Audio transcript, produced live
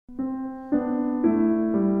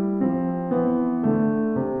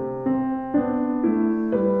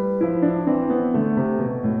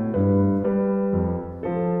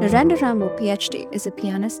Lorenda Ramou, PhD, is a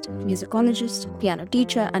pianist, musicologist, piano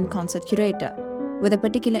teacher, and concert curator, with a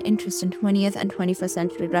particular interest in 20th and 21st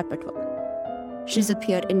century repertoire. She's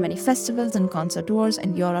appeared in many festivals and concert tours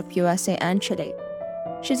in Europe, USA, and Chile.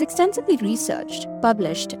 She's extensively researched,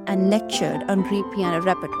 published, and lectured on Greek piano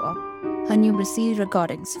repertoire. Her numerous CD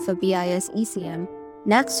recordings for BIS ECM,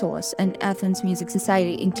 Naxos, and Athens Music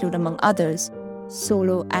Society include, among others,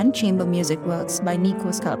 solo and chamber music works by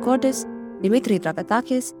Nikos Kalkotis, Dimitri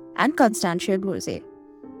Dragatakis, and Constantia Gurze.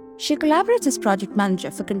 She collaborates as project manager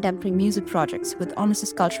for contemporary music projects with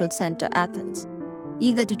Onassis Cultural Center, Athens.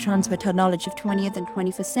 Eager to transmit her knowledge of 20th and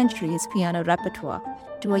 21st century's piano repertoire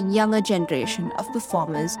to a younger generation of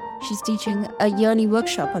performers, she's teaching a yearly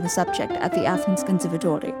workshop on the subject at the Athens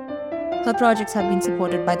Conservatory. Her projects have been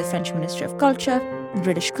supported by the French Ministry of Culture, the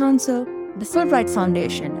British Council, the Fulbright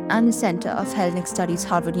Foundation, and the Center of Hellenic Studies,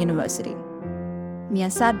 Harvard University. Mia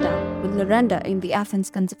sat down with Lorenda in the Athens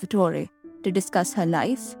Conservatory to discuss her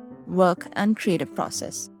life, work, and creative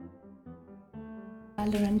process.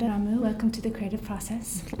 Lorenda Ramou, welcome to the creative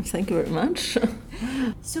process. Thank you very much.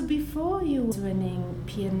 So before you were winning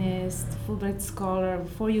Pianist, Fulbright Scholar,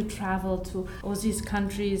 before you traveled to all these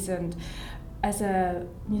countries, and as a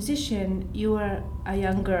musician, you were a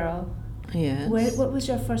young girl. Yes. What was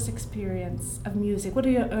your first experience of music? What are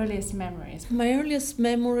your earliest memories? My earliest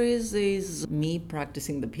memories is me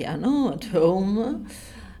practicing the piano at home.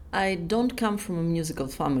 I don't come from a musical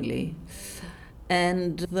family,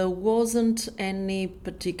 and there wasn't any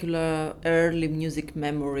particular early music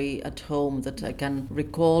memory at home that I can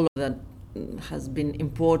recall that has been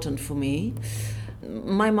important for me.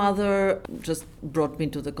 My mother just brought me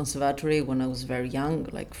to the conservatory when I was very young,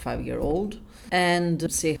 like 5-year-old, and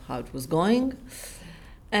see how it was going.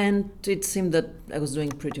 And it seemed that I was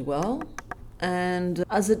doing pretty well. And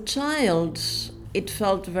as a child, it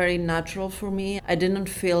felt very natural for me. I didn't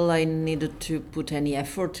feel I needed to put any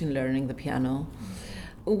effort in learning the piano.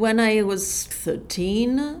 When I was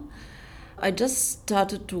 13, I just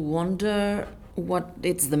started to wonder what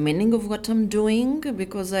it's the meaning of what I'm doing,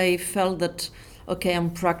 because I felt that, okay,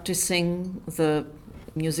 I'm practicing the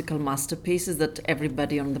musical masterpieces that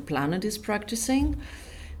everybody on the planet is practicing.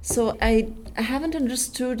 So I haven't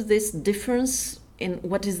understood this difference in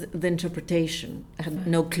what is the interpretation. I had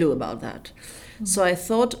no clue about that. Mm-hmm. So I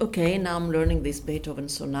thought, okay, now I'm learning this Beethoven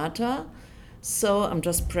sonata. So I'm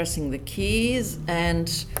just pressing the keys, and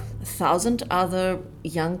 1,000 other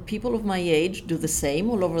young people of my age do the same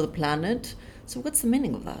all over the planet. So what's the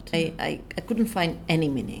meaning of that? I couldn't find any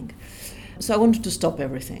meaning. So I wanted to stop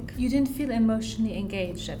everything. You didn't feel emotionally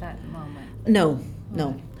engaged at that moment?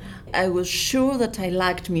 No. I was sure that I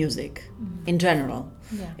liked music in general.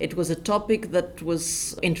 Yeah. It was a topic that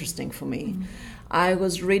was interesting for me. Mm-hmm. I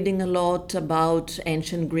was reading a lot about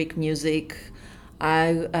ancient Greek music.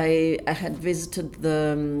 I had visited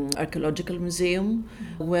the archaeological museum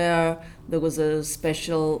where there was a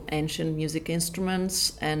special ancient music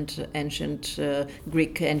instruments and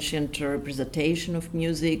Greek ancient representation of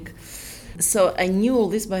music. So I knew all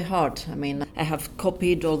this by heart. I mean, I have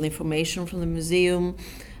copied all the information from the museum,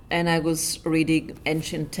 and I was reading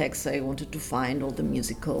ancient texts. I wanted to find all the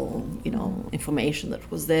musical, information that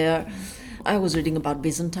was there. I was reading about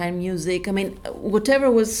Byzantine music. I mean, whatever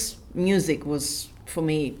was music was, for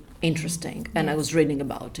me, interesting, and I was reading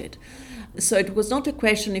about it. So it was not a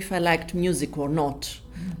question if I liked music or not.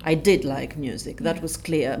 I did like music, that was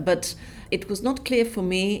clear, but it was not clear for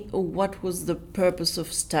me what was the purpose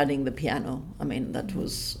of studying the piano. I mean, that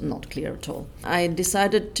was not clear at all. I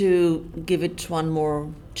decided to give it one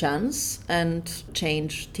more chance and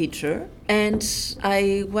change teacher. And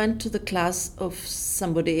I went to the class of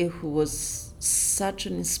somebody who was such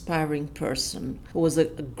an inspiring person, who was a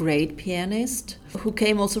great pianist, who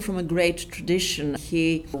came also from a great tradition.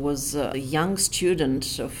 He was a young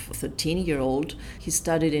student of 13-year-old. He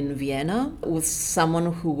studied in Vienna with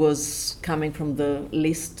someone who was coming from the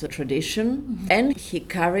Liszt tradition, and he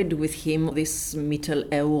carried with him this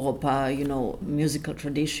Mitteleuropa, musical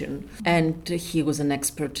tradition. And he was an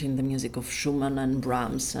expert in the music of Schumann and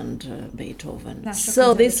Brahms and Beethoven.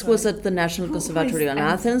 So this was at the National Conservatory in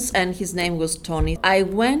Athens, and his name was Tony. I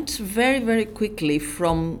went very, very quickly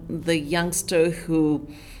from the youngster who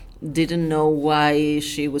didn't know why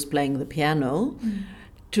she was playing the piano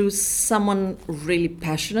to someone really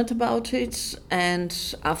passionate about it. And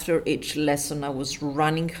after each lesson, I was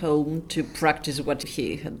running home to practice what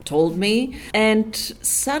he had told me. And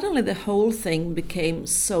suddenly the whole thing became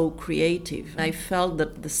so creative. I felt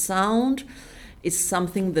that the sound is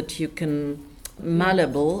something that you can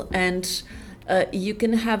malleable, and you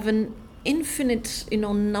can have an infinite,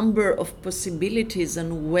 number of possibilities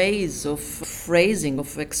and ways of phrasing,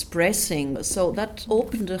 of expressing. So that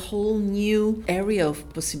opened a whole new area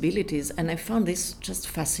of possibilities, and I found this just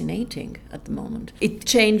fascinating at the moment. It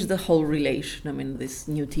changed the whole relation. I mean, this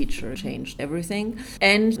new teacher changed everything,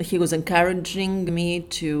 and he was encouraging me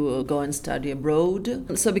to go and study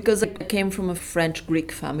abroad. So because I came from a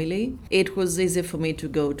French-Greek family, it was easy for me to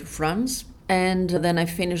go to France. And then I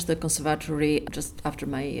finished the conservatory just after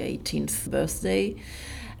my 18th birthday.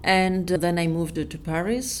 And then I moved to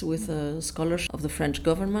Paris with a scholarship of the French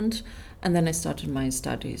government. And then I started my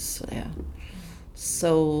studies there.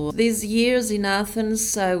 So these years in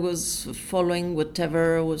Athens, I was following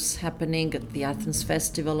whatever was happening at the Athens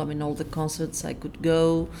Festival. I mean, all the concerts I could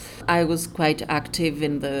go. I was quite active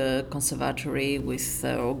in the conservatory with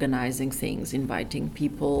organizing things, inviting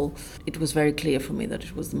people. It was very clear for me that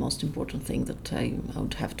it was the most important thing that I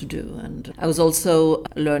would have to do. And I was also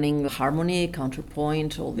learning harmony,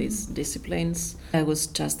 counterpoint, all these disciplines. I was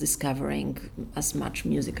just discovering as much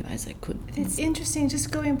music as I could. It's interesting,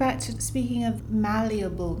 just going back to speaking of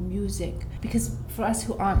malleable music, because for us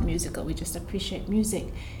who aren't musical, we just appreciate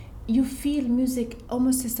music. You feel music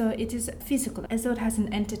almost as though it is physical, as though it has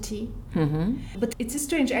an entity. Mm-hmm. But it's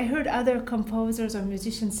strange. I heard other composers or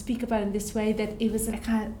musicians speak about it in this way, that it was a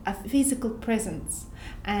kind of a physical presence.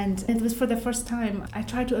 And it was for the first time I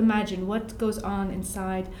tried to imagine what goes on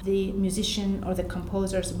inside the musician or the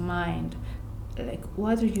composer's mind. Like,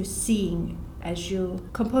 what are you seeing as you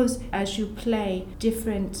compose, as you play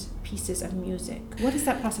different pieces of music? What is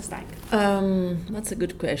that process like? That's a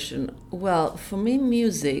good question. Well, for me,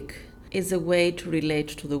 music is a way to relate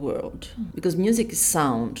to the world, because music is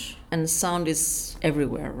sound, and sound is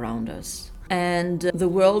everywhere around us. And the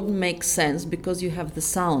world makes sense because you have the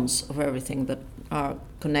sounds of everything that are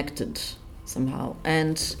connected somehow.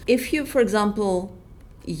 And if you, for example,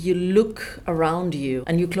 you look around you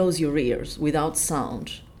and you close your ears without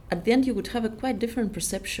sound, at the end you would have a quite different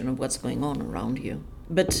perception of what's going on around you.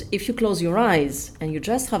 But if you close your eyes and you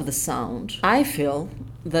just have the sound, I feel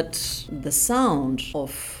that the sound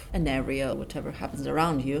of an area, whatever happens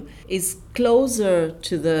around you, is closer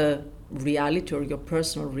to the reality or your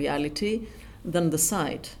personal reality than the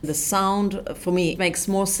sight. The sound, for me, makes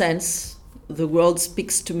more sense. The world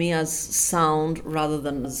speaks to me as sound rather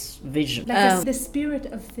than as vision. Like the spirit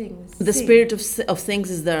of things. The spirit of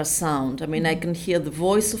things is their sound. I mean, I can hear the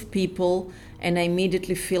voice of people and I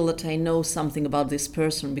immediately feel that I know something about this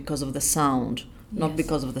person because of the sound, not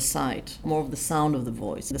because of the sight. More of the sound of the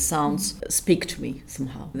voice. The sounds speak to me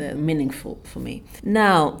somehow. They're meaningful for me.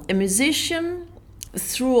 Now, a musician,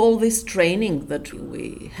 through all this training that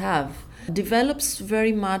we have, develops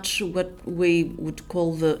very much what we would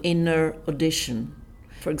call the inner audition.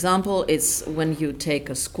 For example, it's when you take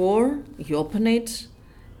a score, you open it,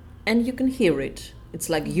 and you can hear it. It's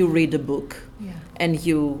like you read a book, and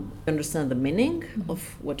you understand the meaning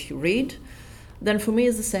of what you read. Then for me,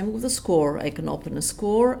 it's the same with the score. I can open a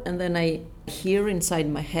score, and then I hear inside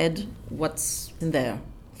my head what's in there.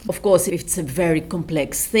 Of course, if it's a very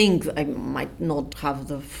complex thing, I might not have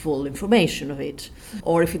the full information of it.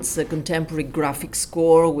 Or if it's a contemporary graphic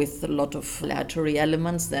score with a lot of aleatory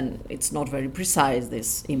elements, then it's not very precise,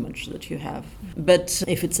 this image that you have. But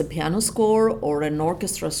if it's a piano score or an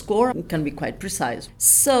orchestra score, it can be quite precise.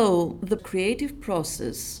 So the creative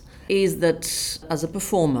process is that as a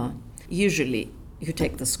performer, usually you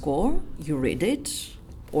take the score, you read it,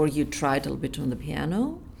 or you try it a little bit on the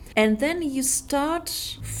piano, and then you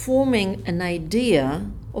start forming an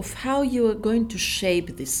idea of how you are going to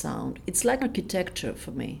shape this sound. It's like architecture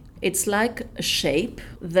for me. It's like a shape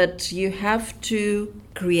that you have to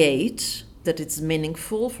create, that it's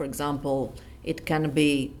meaningful. For example, it can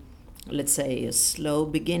be, let's say, a slow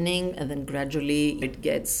beginning, and then gradually it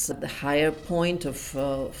gets at the higher point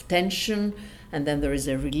of tension, and then there is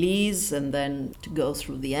a release, and then to go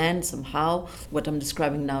through the end somehow. What I'm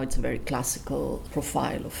describing now, it's a very classical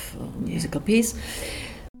profile of a musical piece.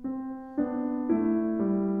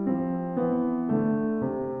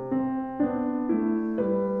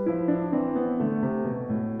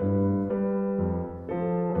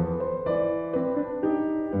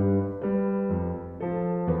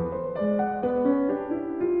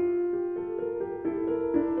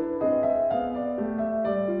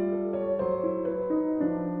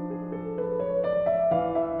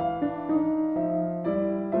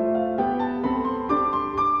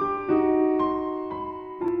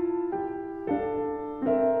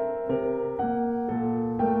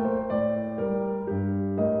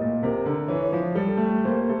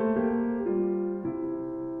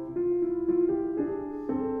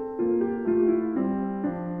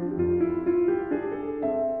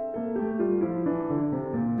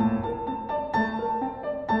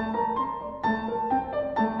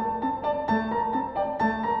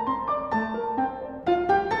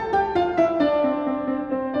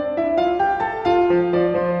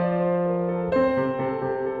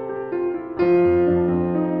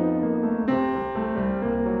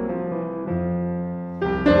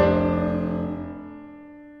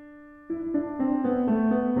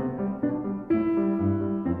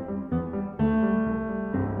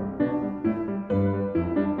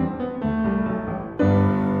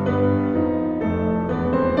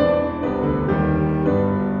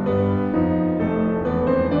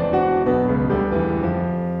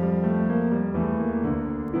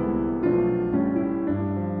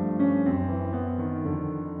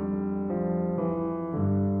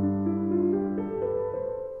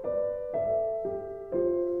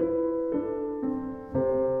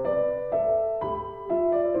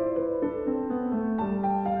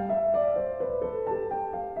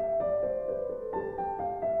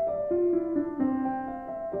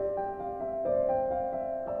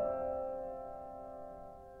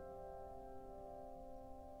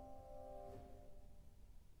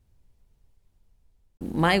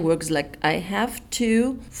 my work is like I have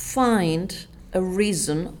to find a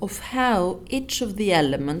reason of how each of the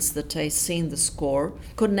elements that I see in the score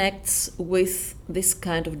connects with this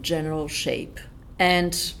kind of general shape.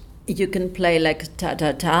 And you can play like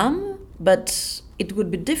ta-ta-tam, but it would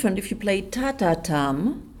be different if you play ta-ta-tam,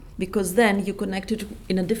 because then you connect it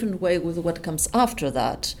in a different way with what comes after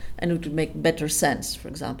that, and it would make better sense, for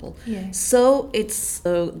example. Yes. So it's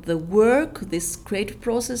the work, this creative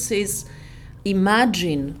process is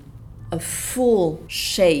imagine a full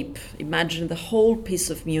shape, imagine the whole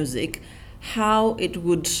piece of music, how it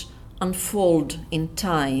would unfold in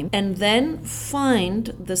time, and then find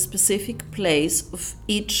the specific place of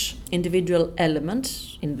each individual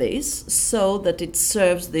element in this so that it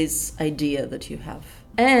serves this idea that you have.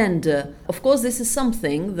 And of course, this is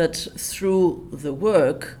something that through the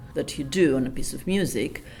work that you do on a piece of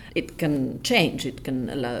music, it can change, it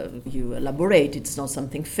can you elaborate, it's not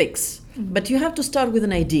something fixed. Mm-hmm. But you have to start with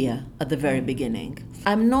an idea at the very beginning.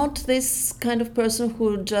 I'm not this kind of person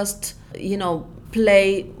who just,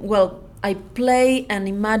 play, I play and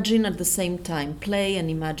imagine at the same time, play and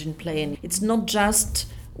imagine, play. And it's not just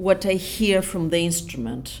what I hear from the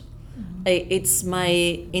instrument. It's my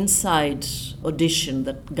inside audition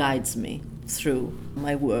that guides me through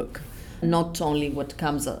my work. Not only what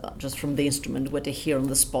comes just from the instrument, what I hear on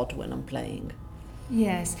the spot when I'm playing.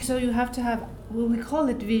 Yes. So you have to have, we call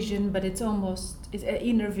it vision, but it's an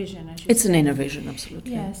inner vision, I should say. It's an inner vision,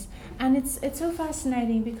 absolutely. Yes. And it's so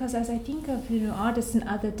fascinating because as I think of, artists in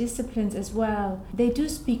other disciplines as well, they do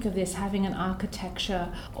speak of this, having an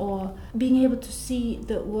architecture or being able to see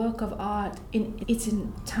the work of art in its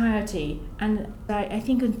entirety. And I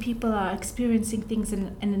think when people are experiencing things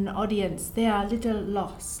in an audience, they are a little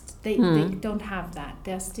lost. They don't have that.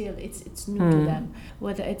 They're still, it's new to them.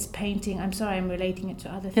 Whether it's painting, I'm sorry, I'm relating it to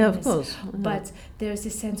other things. Yeah, of course. But there's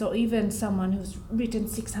this sense, or even someone who's written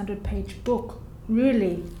 600-page book,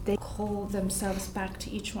 really, they call themselves back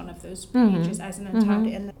to each one of those pages as an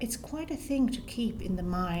entirety. And it's quite a thing to keep in the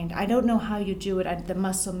mind. I don't know how you do it, the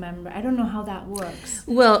muscle memory. I don't know how that works.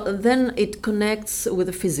 Well, then it connects with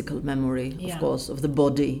the physical memory, of course, of the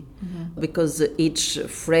body. Because each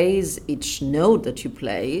phrase, each note that you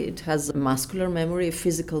play, it has a muscular memory, a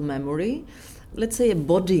physical memory, let's say a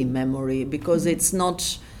body memory, because it's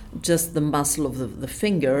not just the muscle of the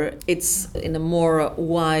finger, it's in a more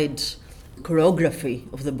wide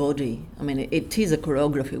choreography of the body. I mean, it is a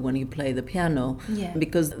choreography when you play the piano,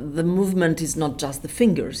 because the movement is not just the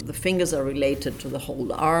fingers. The fingers are related to the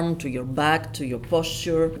whole arm, to your back, to your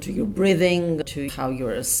posture, to your breathing, to how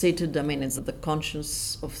you're seated. I mean, it's the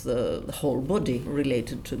conscience of the whole body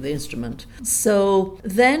related to the instrument. So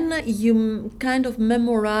then you kind of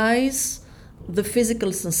memorize the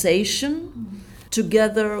physical sensation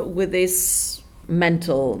together with this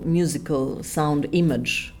mental, musical sound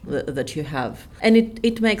image that you have. And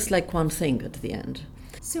it makes like one thing at the end.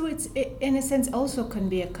 So it's, in a sense, also can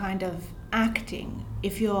be a kind of acting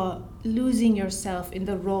if you're losing yourself in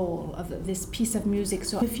the role of this piece of music.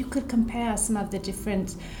 So if you could compare some of the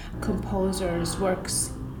different composers'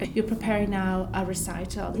 works, you're preparing now a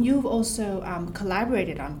recital. You've also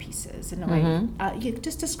collaborated on pieces in a way. You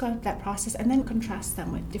just describe that process and then contrast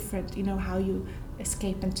them with different, how you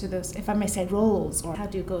escape into those, if I may say, roles, or how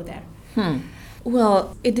do you go there?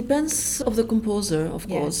 Well, it depends of the composer, of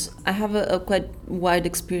course. I have a quite wide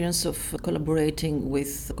experience of collaborating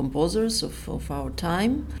with composers of our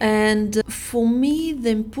time. And for me, the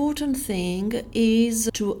important thing is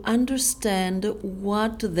to understand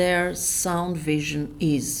what their sound vision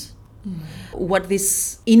is. What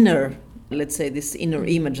this inner, let's say this inner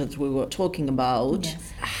image that we were talking about,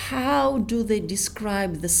 how do they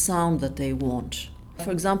describe the sound that they want? For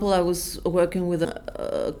example, I was working with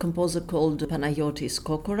a composer called Panayotis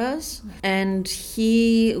Kokoras, and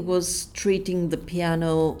he was treating the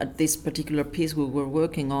piano at this particular piece we were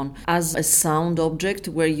working on as a sound object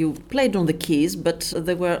where you played on the keys, but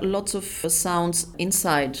there were lots of sounds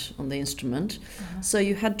inside on the instrument. So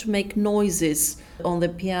you had to make noises on the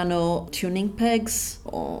piano tuning pegs,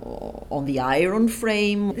 or on the iron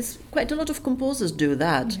frame. Quite a lot of composers do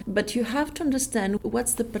that. But you have to understand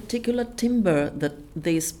what's the particular timbre that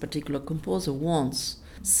this particular composer wants.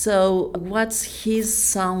 So what's his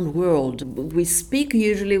sound world? We speak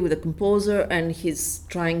usually with a composer and he's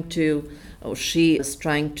trying to, or she is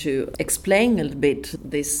trying to explain a little bit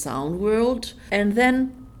this sound world. And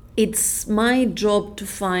then it's my job to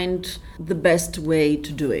find the best way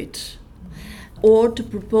to do it, or to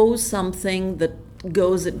propose something that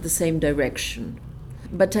goes in the same direction.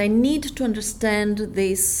 But I need to understand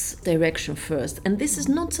this direction first. And this is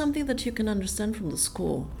not something that you can understand from the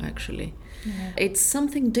score, actually. Yeah. It's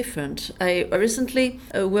something different. I recently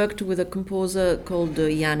worked with a composer called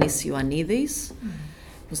Yanis Ioannidis,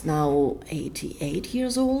 who's now 88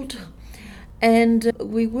 years old. And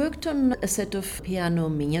we worked on a set of piano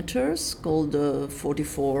miniatures called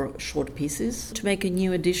 44 short pieces to make a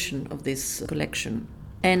new edition of this collection.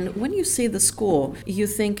 And when you see the score, you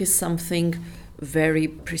think it's something very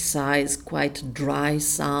precise, quite dry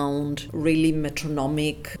sound, really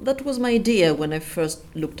metronomic. That was my idea when I first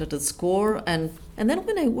looked at the score. And then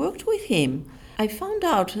when I worked with him, I found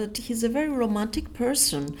out that he's a very romantic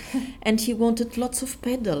person and he wanted lots of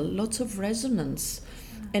pedal, lots of resonance,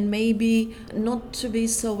 and maybe not to be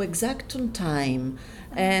so exact on time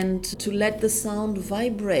and to let the sound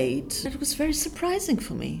vibrate. It was very surprising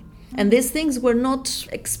for me. And these things were not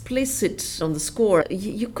explicit on the score.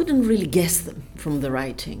 You couldn't really guess them from the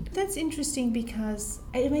writing. That's interesting because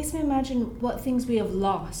it makes me imagine what things we have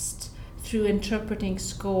lost through interpreting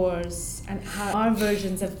scores and how our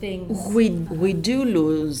versions of things. We do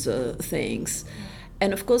lose things.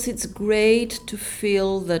 And of course it's great to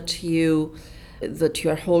feel that you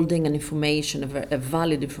are holding an information, a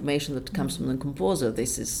valid information that comes from the composer.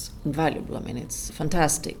 This is invaluable. I mean, it's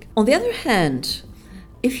fantastic. On the other hand,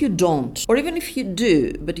 if you don't, or even if you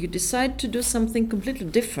do, but you decide to do something completely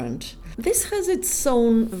different, this has its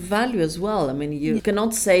own value as well. I mean, you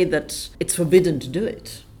cannot say that it's forbidden to do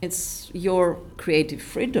it. It's your creative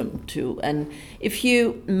freedom too. And if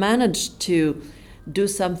you manage to do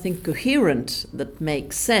something coherent that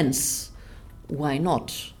makes sense, why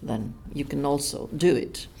not? Then you can also do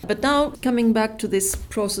it. But now, coming back to this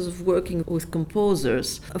process of working with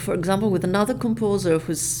composers, for example, with another composer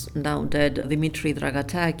who's now dead, Dimitri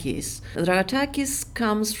Dragatakis. Dragatakis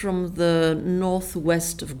comes from the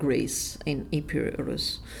northwest of Greece, in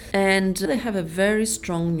Epirus. And they have a very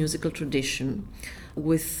strong musical tradition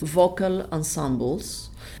with vocal ensembles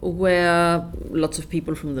where lots of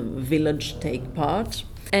people from the village take part.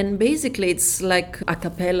 And basically it's like a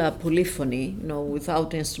cappella polyphony,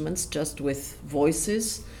 without instruments, just with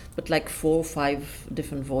voices, but like 4 or 5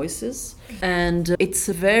 different voices. And it's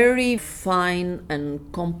a very fine and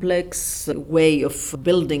complex way of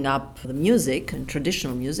building up the music and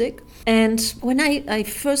traditional music. And when I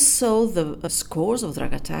first saw the scores of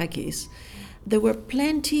Dragatakis, there were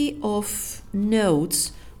plenty of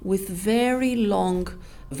notes with very long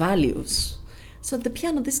values. So at the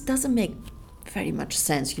piano, this doesn't make very much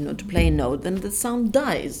sense, to play a note, then the sound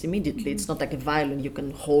dies immediately. It's not like a violin, you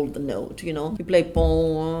can hold the note, You play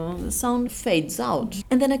pom, the sound fades out.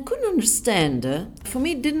 And then I couldn't understand, for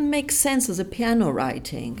me it didn't make sense as a piano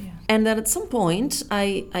writing. Yeah. And then at some point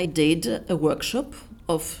I did a workshop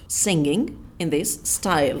of singing in this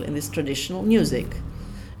style, in this traditional music.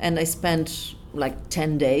 And I spent like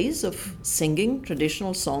 10 days of singing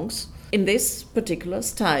traditional songs in this particular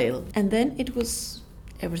style. And then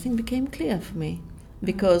everything became clear for me,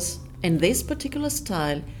 because in this particular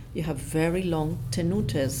style you have very long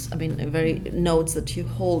tenutes, very notes that you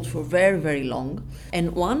hold for very, very long,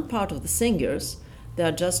 and one part of the singers, they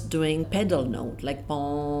are just doing pedal note, like bong,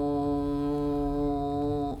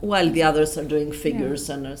 while the others are doing figures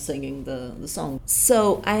and are singing the song.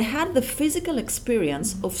 So I had the physical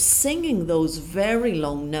experience of singing those very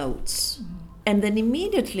long notes, and then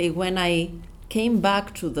immediately when I came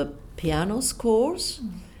back to the piano scores,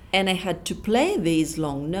 and I had to play these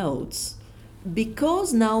long notes,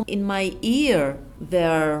 because now in my ear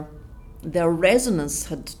their resonance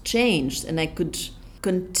had changed, and I could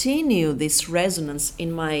continue this resonance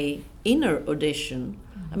in my inner audition.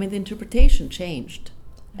 The interpretation changed,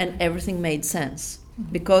 and everything made sense,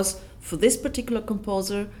 because for this particular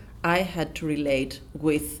composer I had to relate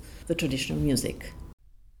with the traditional music.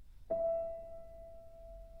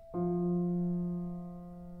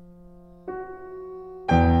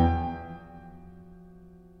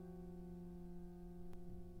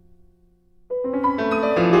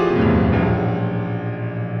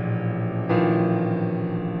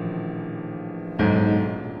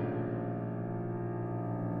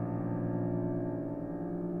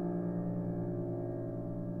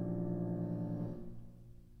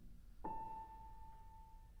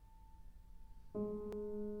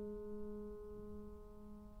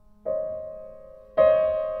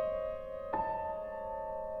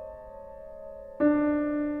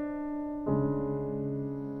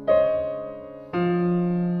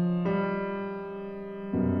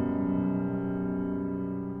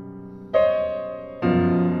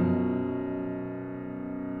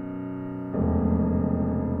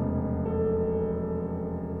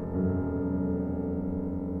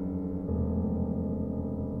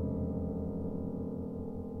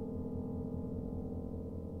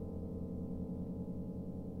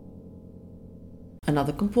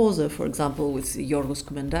 another composer, for example, with Yorgos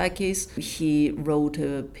Koumendakis. He wrote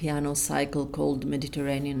a piano cycle called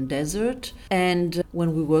Mediterranean Desert. And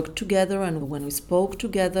when we worked together and when we spoke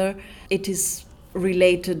together, it is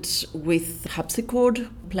related with harpsichord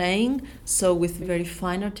playing, so with very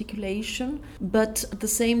fine articulation, but at the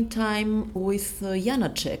same time with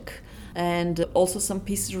Janacek. And also some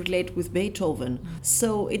pieces relate with Beethoven.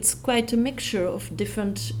 So it's quite a mixture of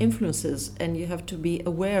different influences, and you have to be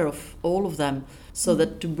aware of all of them so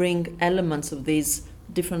that to bring elements of these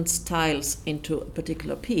different styles into a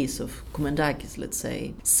particular piece of Koumendakis, let's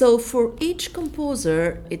say. So for each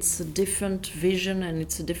composer, it's a different vision and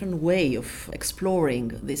it's a different way of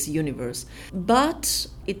exploring this universe. But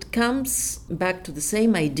it comes back to the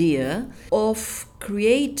same idea of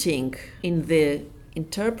creating in the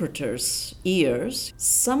interpreter's ears.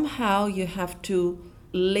 Somehow you have to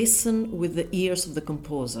listen with the ears of the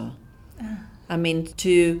composer. I mean,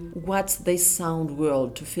 to what's this sound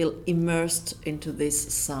world, to feel immersed into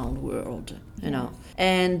this sound world, you know.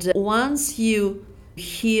 And once you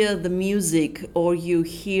hear the music or you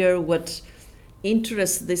hear what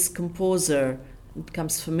interests this composer, it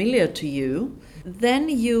becomes familiar to you, then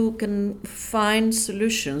you can find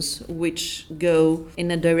solutions which go in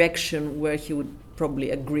a direction where he would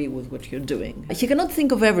probably agree with what you're doing. He cannot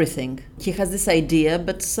think of everything. He has this idea,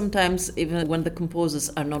 but sometimes even when the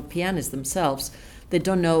composers are not pianists themselves, they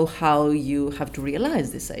don't know how you have to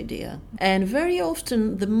realize this idea. And very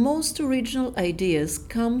often the most original ideas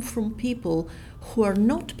come from people who are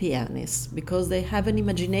not pianists because they have an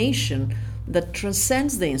imagination that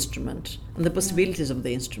transcends the instrument and the possibilities of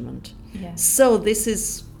the instrument. Yes. So this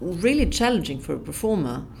is really challenging for a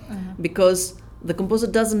performer because the composer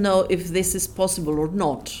doesn't know if this is possible or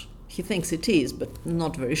not. He thinks it is, but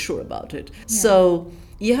not very sure about it. Yeah. So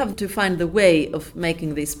you have to find the way of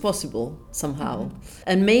making this possible somehow.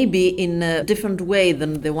 And maybe in a different way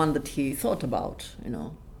than the one that he thought about, you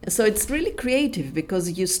know. So it's really creative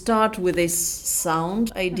because you start with this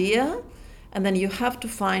sound idea and then you have to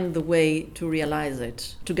find the way to realize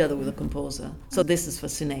it together with the composer. So this is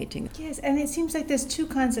fascinating. Yes, and it seems like there's two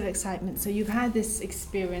kinds of excitement. So you've had this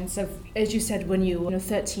experience of, as you said, when you were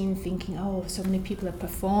 13, thinking, oh, so many people have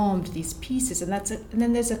performed these pieces, and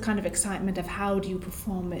then there's a kind of excitement of how do you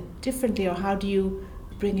perform it differently, or how do you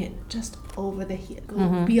bring it just over the hill,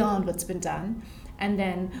 go beyond what's been done. And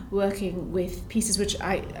then working with pieces which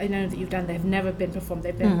I know that you've done, they've never been performed,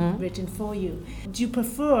 they've been written for you. Do you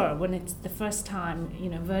prefer, when it's the first time,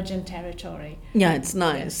 virgin territory? Yeah, it's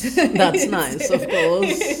nice. That's nice, of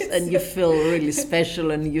course. And you feel really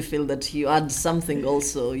special and you feel that you add something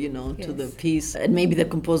also, to the piece. And maybe the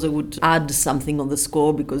composer would add something on the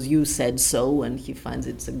score because you said so and he finds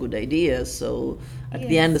it's a good idea. So at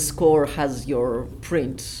the end, the score has your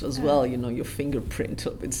print as well, your fingerprint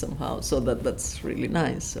of it somehow. So that's really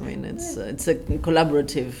nice. I mean, it's a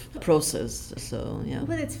collaborative process. So, yeah.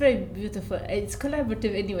 Well, it's very beautiful. It's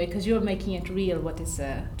collaborative anyway, because you're making it real, what is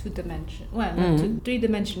two-dimension. Well, not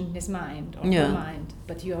three-dimension in his mind or her mind,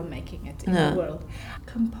 but you're making it in the world.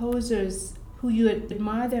 Composers who you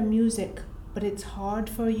admire their music, but it's hard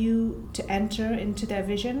for you to enter into their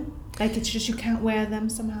vision? Like it's just you can't wear them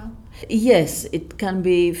somehow? Yes, it can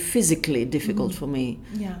be physically difficult for me.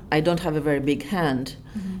 Yeah. I don't have a very big hand.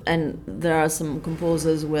 And there are some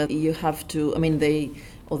composers where you have to,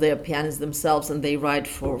 they are pianists themselves and they write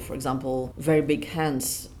for example, very big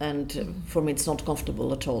hands, and for me it's not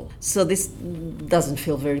comfortable at all. So this doesn't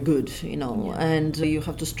feel very good, and you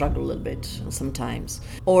have to struggle a little bit sometimes.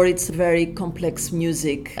 Or it's very complex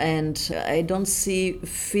music and I don't see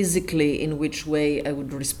physically in which way I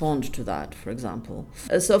would respond to that, for example.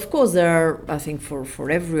 So of course there are, I think for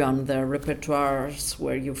everyone, there are repertoires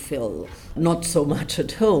where you feel not so much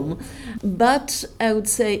at home. But I would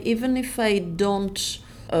say even if I don't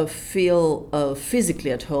feel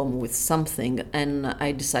physically at home with something and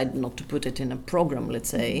I decide not to put it in a program, let's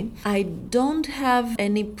say, I don't have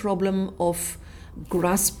any problem of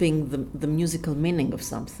grasping the musical meaning of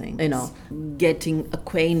something, getting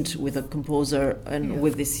acquainted with a composer and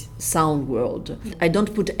with this sound world. I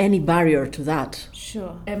don't put any barrier to that.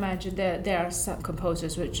 Sure. I imagine there are some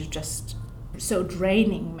composers which are just so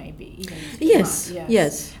draining, maybe. Even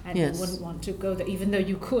yes. And you wouldn't want to go there, even though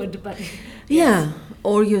you could, but... Yeah,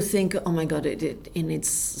 or you think, oh my God, it needs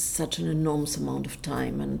such an enormous amount of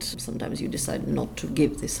time, and sometimes you decide not to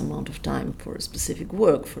give this amount of time for a specific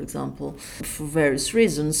work, for example, for various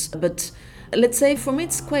reasons. But let's say for me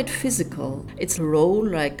it's quite physical. It's a role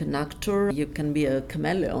like an actor. You can be a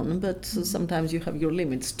chameleon, but sometimes you have your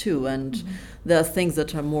limits too, and there are things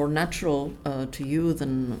that are more natural to you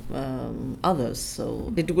than others.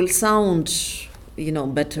 So it will sound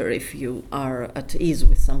better if you are at ease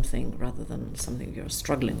with something rather than something you're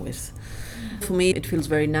struggling with. For me, it feels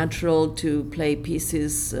very natural to play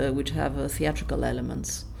pieces which have theatrical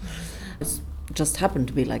elements. It's just happened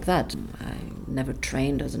to be like that. I never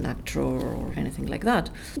trained as an actor or anything like that.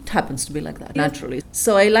 It happens to be like that, naturally.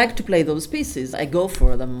 So I like to play those pieces. I go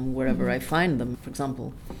for them wherever I find them, for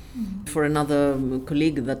example. For another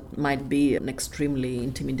colleague, that might be an extremely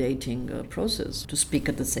intimidating process to speak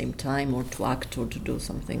at the same time or to act or to do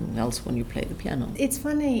something else when you play the piano. It's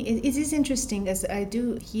funny, it is interesting, as I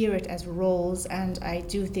do hear it as roles, and I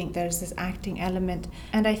do think there's this acting element.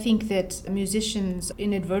 And I think that musicians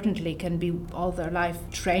inadvertently can be all their life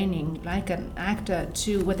training like an actor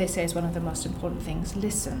to what they say is one of the most important things,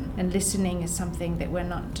 listen. And listening is something that we're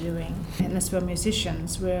not doing. And as we're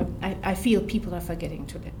musicians, I feel people are forgetting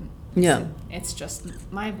to listen. Yeah. So it's just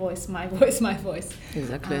my voice, my voice, my voice.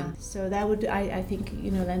 Exactly. So that would, I think,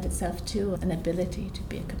 lend itself to an ability to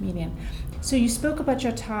be a comedian. So you spoke about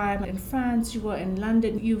your time in France, you were in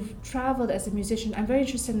London, you've traveled as a musician. I'm very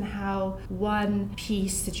interested in how one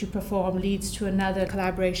piece that you perform leads to another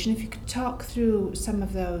collaboration. If you could talk through some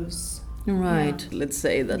of those. Right, let's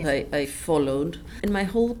say that I followed. In my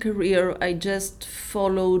whole career, I just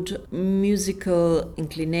followed musical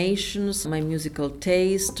inclinations, my musical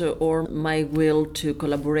taste, or my will to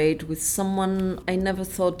collaborate with someone. I never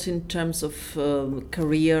thought in terms of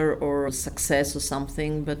career or success or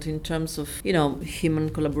something, but in terms of,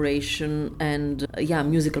 human collaboration and,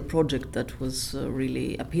 musical project that was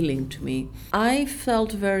really appealing to me. I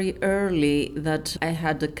felt very early that I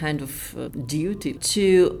had a kind of duty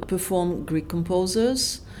to perform Greek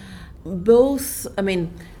composers, both,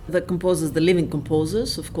 the composers, the living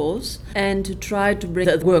composers, of course, and to try to bring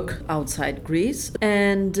that work outside Greece.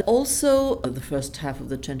 And also, the first half of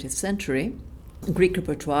the 20th century, Greek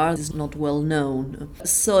repertoire is not well known.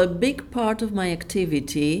 So a big part of my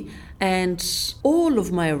activity and all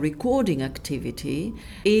of my recording activity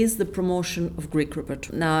is the promotion of Greek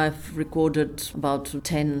repertoire. Now I've recorded about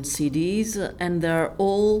 10 CDs and they're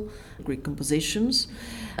all Greek compositions.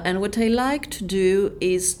 And what I like to do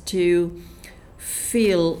is to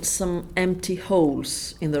fill some empty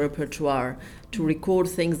holes in the repertoire, to record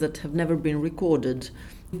things that have never been recorded,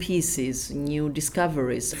 pieces, new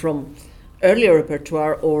discoveries from earlier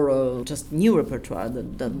repertoire or just new repertoire,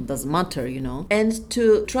 that doesn't matter, and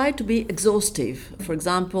to try to be exhaustive. For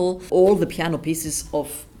example, all the piano pieces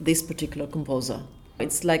of this particular composer.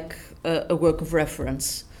 It's like a work of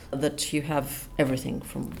reference that you have everything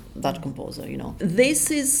from that composer,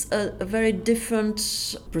 This is a very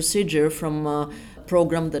different procedure from a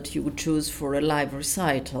program that you would choose for a live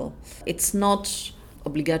recital. It's not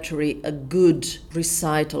obligatory a good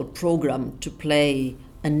recital program to play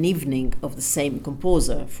an evening of the same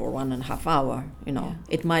composer for 1.5 hours,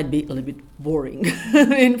 It might be a little bit boring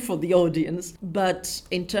for the audience. But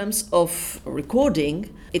in terms of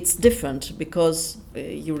recording, it's different because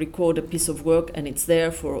you record a piece of work and it's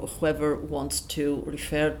there for whoever wants to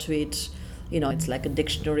refer to it. It's like a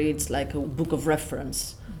dictionary, it's like a book of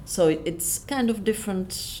reference. So it's kind of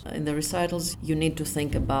different in the recitals. You need to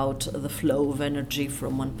think about the flow of energy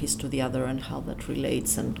from one piece to the other and how that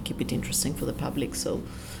relates and keep it interesting for the public. So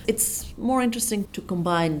it's more interesting to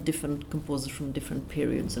combine different composers from different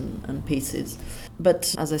periods and pieces.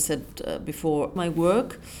 But as I said before, my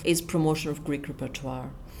work is promotion of Greek repertoire.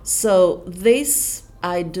 So this,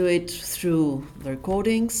 I do it through the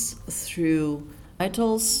recordings, through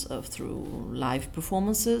recitals, through live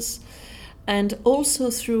performances, and also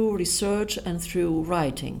through research and through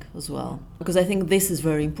writing as well. Because I think this is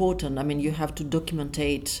very important. You have to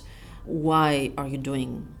documentate why are you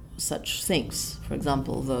doing such things. For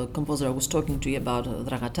example, the composer I was talking to you about,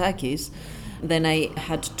 Dragatakis, then I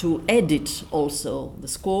had to edit also the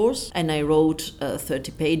scores, and I wrote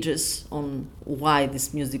 30 pages on why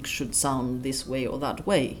this music should sound this way or that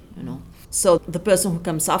way, So the person who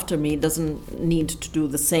comes after me doesn't need to do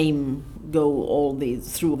the same, go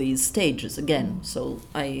through these stages again. So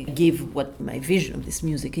I give what my vision of this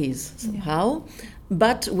music is somehow,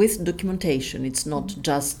 but with documentation. It's not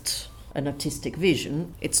just an artistic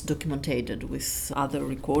vision, it's documented with other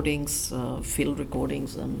recordings, field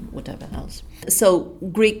recordings and whatever else. So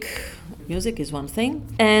Greek music is one thing,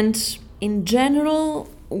 and in general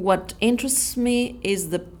what interests me is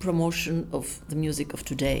the promotion of the music of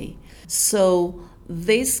today. So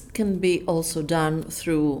this can be also done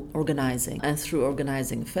through organizing, and through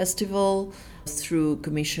organizing a festival, through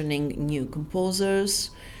commissioning new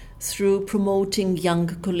composers, through promoting young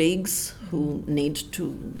colleagues who need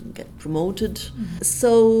to get promoted.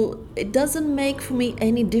 So it doesn't make for me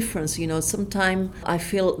any difference. Sometimes I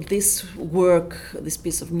feel this work, this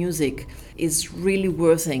piece of music, is really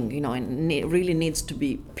worthing, and it really needs to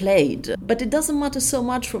be played. But it doesn't matter so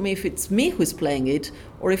much for me if it's me who's playing it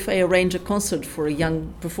or if I arrange a concert for a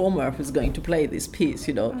young performer who's going to play this piece,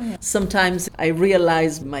 Sometimes I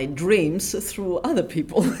realize my dreams through other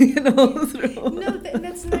people, No,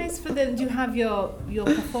 that's nice for them. You have your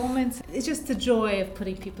performance. It's just the joy of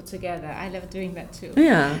putting people together. I love doing that too.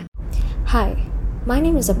 Yeah. Hi, my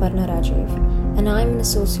name is Aparna Rajiv, and I'm an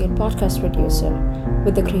associate podcast producer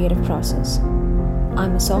with The Creative Process.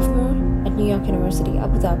 I'm a sophomore at New York University,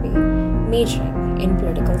 Abu Dhabi, majoring in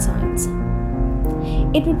political science.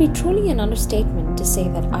 It would be truly an understatement to say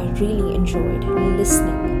that I really enjoyed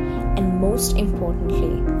listening and, most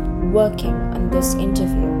importantly, working on this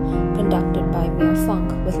interview conducted by Mia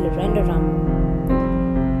Funk with Lorenda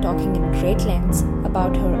Ramou, talking in great lengths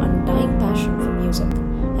about her undying passion for music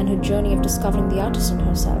and her journey of discovering the artist in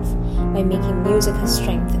herself by making music her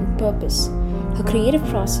strength and purpose. Her creative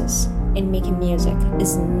process in making music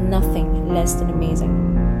is nothing less than amazing.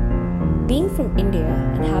 Being from India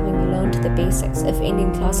and having learned the basics of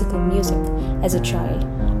Indian classical music as a child,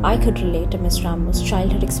 I could relate to Ms. Ramou's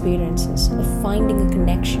childhood experiences of finding a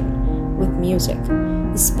connection with music,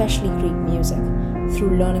 especially Greek music,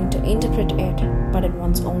 through learning to interpret it, but in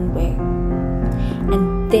one's own way.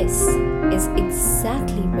 And this is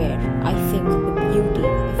exactly where I think the beauty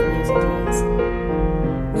of music lies.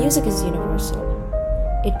 Music is universal.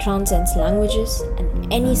 It transcends languages and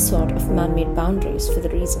any sort of man-made boundaries for the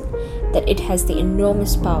reason that it has the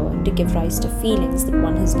enormous power to give rise to feelings that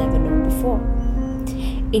one has never known before.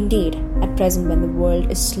 Indeed, at present when the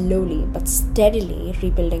world is slowly but steadily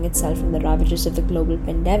rebuilding itself from the ravages of the global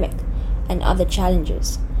pandemic and other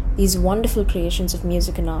challenges, these wonderful creations of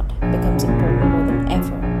music and art becomes important more than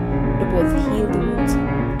ever to both heal the wounds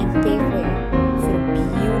and pave way for a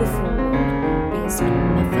beautiful world based on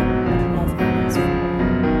nothing but love and peace.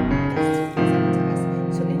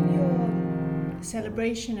 So in your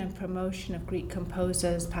celebration and promotion of Greek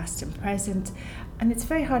composers, past and present, and it's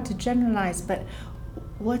very hard to generalize, but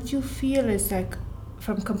what you feel is like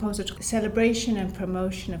from composer to celebration and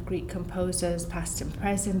promotion of Greek composers, past and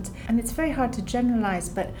present, and it's very hard to generalize,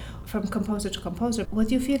 but from composer to composer, what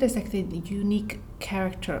do you feel is like the unique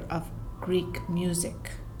character of Greek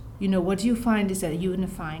music? What do you find is a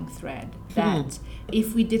unifying thread that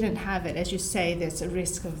if we didn't have it, as you say, there's a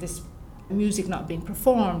risk of this music not being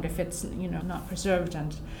performed if it's not preserved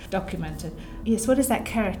and documented. Yes, what is that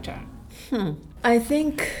character? I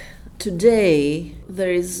think today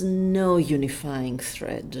there is no unifying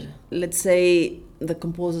thread. Let's say the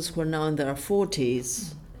composers who are now in their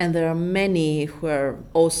 40s, and there are many who are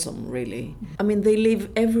awesome, really. I mean, they live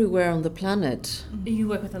everywhere on the planet. You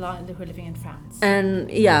work with a lot who are living in France. And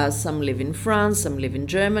yeah, some live in France, some live in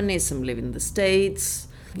Germany, some live in the States.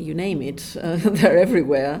 You name it, they're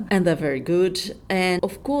everywhere, and they're very good. And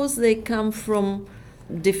of course, they come from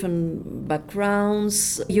different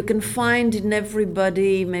backgrounds. You can find in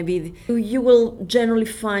everybody, maybe you will generally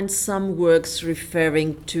find some works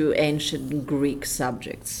referring to ancient Greek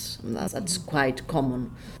subjects. That's quite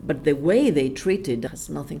common. But the way they treat it has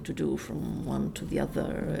nothing to do from one to the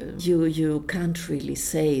other. You can't really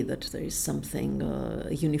say that there is something,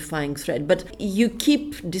 a unifying thread. But you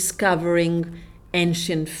keep discovering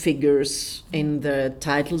ancient figures in the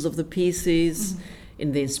titles of the pieces,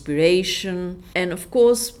 in the inspiration. And of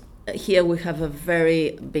course, here we have a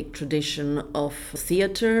very big tradition of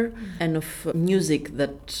theater and of music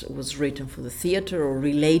that was written for the theater or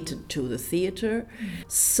related to the theater.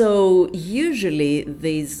 So usually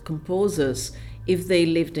these composers, if they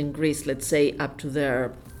lived in Greece, let's say up to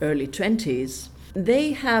their early 20s,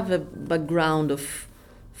 they have a background of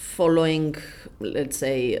following, let's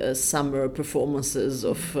say, summer performances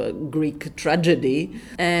of Greek tragedy,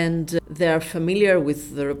 and they're familiar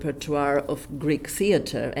with the repertoire of Greek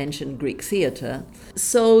theater, ancient Greek theater.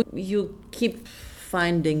 So you keep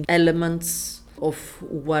finding elements of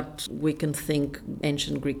what we can think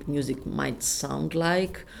ancient Greek music might sound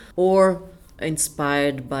like, or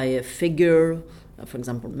inspired by a figure. For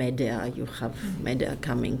example, Medea, you have Medea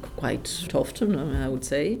coming quite often, I would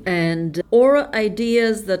say. Or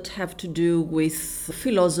ideas that have to do with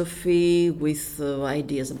philosophy, with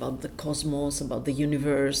ideas about the cosmos, about the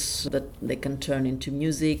universe, that they can turn into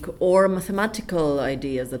music, or mathematical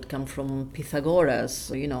ideas that come from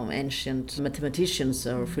Pythagoras, ancient mathematicians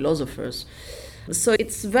or philosophers. So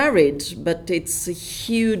it's varied, but it's a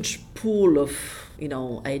huge pool of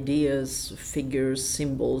ideas, figures,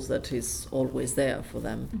 symbols that is always there for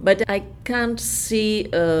them. But I can't see,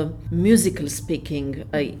 musical speaking,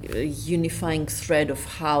 a unifying thread of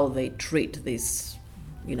how they treat these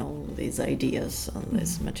ideas on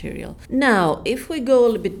this material. Now, if we go a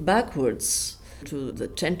little bit backwards to the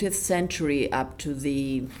 20th century up to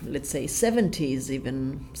the, let's say, 70s,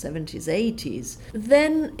 even 70s, 80s,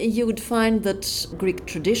 then you would find that Greek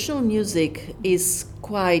traditional music is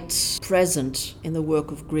quite present in the work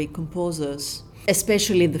of Greek composers,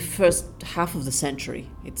 especially in the first half of the century.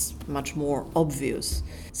 It's much more obvious.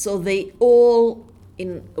 So they all,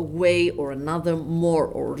 in a way or another, more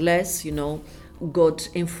or less, got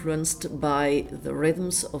influenced by the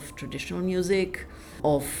rhythms of traditional music,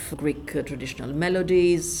 of Greek traditional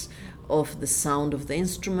melodies, of the sound of the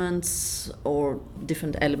instruments, or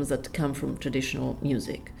different elements that come from traditional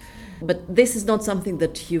music. But this is not something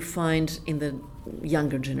that you find in the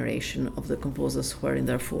younger generation of the composers who are in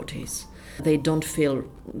their 40s.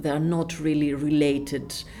 They are not really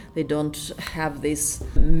related. They don't have these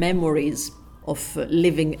memories of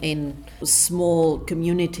living in small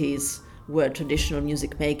communities where traditional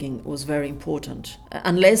music making was very important,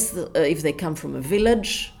 unless if they come from a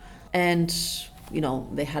village and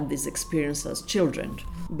they had this experience as children.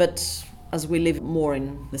 But as we live more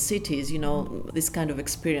in the cities, this kind of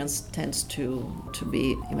experience tends to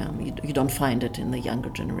be, you don't find it in the younger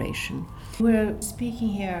generation. We're speaking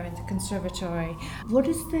here at the conservatory. What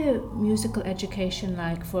is the musical education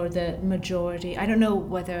like for the majority? I don't know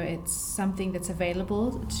whether it's something that's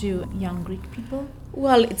available to young Greek people.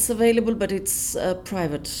 Well, it's available, but it's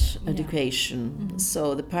private education, mm-hmm.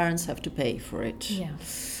 So the parents have to pay for it. Yeah.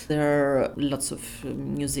 There are lots of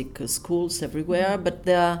music schools everywhere, mm-hmm. but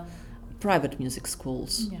there are private music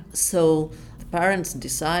schools. Yeah. So the parents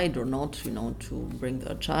decide or not, to bring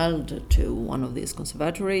their child to one of these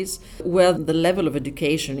conservatories, where the level of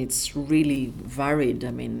education, it's really varied.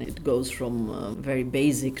 It goes from very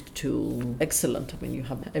basic to excellent. You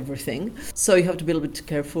have everything. So you have to be a little bit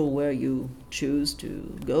careful where you choose to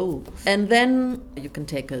go. And then you can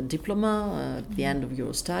take a diploma at the end of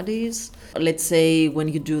your studies. Let's say when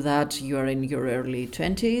you do that, you are in your early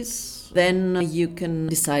 20s. Then you can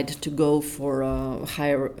decide to go for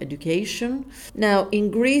higher education. Now,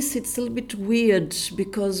 in Greece, it's a little bit weird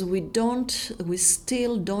because we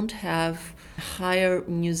still don't have higher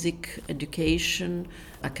music education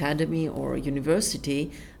academy or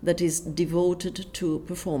university that is devoted to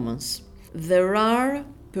performance. There are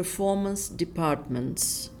performance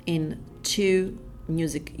departments in 2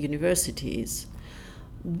 music universities,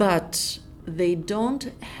 but they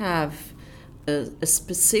don't have a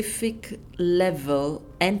specific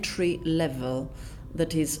entry level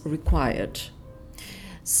that is required.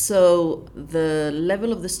 So the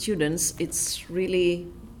level of the students, it's really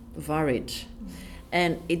varied.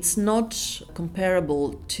 And it's not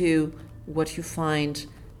comparable to what you find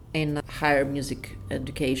in higher music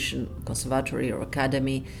education, conservatory or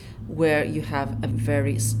academy, where you have a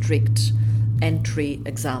very strict entry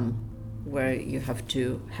exam, where you have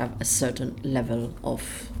to have a certain level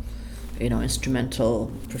of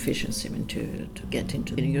instrumental proficiency to get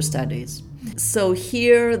into your studies. So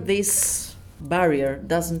here this barrier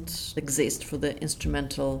doesn't exist for the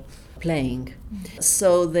instrumental playing.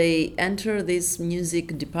 So they enter these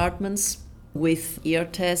music departments with ear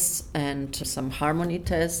tests and some harmony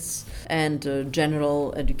tests and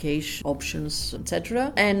general education options,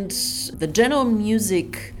 etc. And the general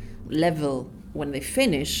music level, when they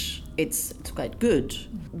finish, it's quite good.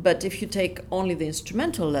 But if you take only the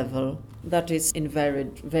instrumental level, that is in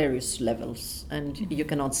various levels, and you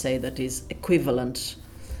cannot say that is equivalent.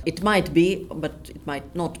 It might be, but it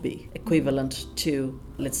might not be equivalent to,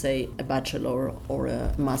 let's say, a bachelor or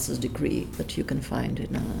a master's degree that you can find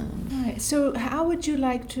in a... Right. So how would you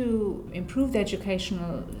like to improve the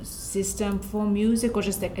educational system for music, or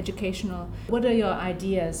just the educational? What are your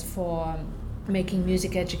ideas for making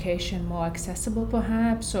music education more accessible,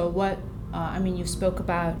 perhaps? Or what, you spoke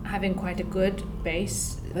about having quite a good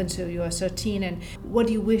base until you are 13, and what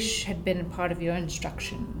do you wish had been part of your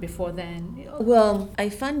instruction before then? Well, I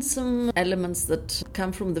find some elements that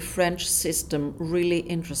come from the French system really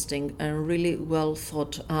interesting and really well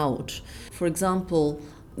thought out. For example,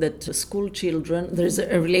 that school children, there is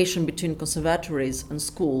a relation between conservatories and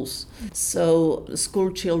schools. So school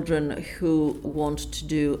children who want to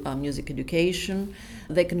do music education,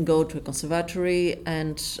 they can go to a conservatory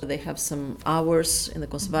and they have some hours in the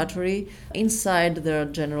conservatory inside their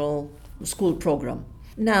general school program.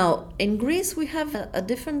 Now, in Greece, we have a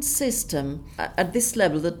different system at this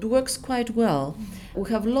level that works quite well. We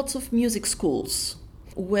have lots of music schools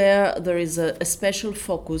where there is a special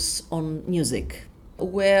focus on music.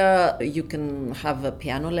 where you can have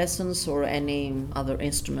piano lessons or any other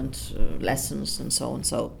instrument lessons and so on.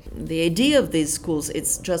 So the idea of these schools,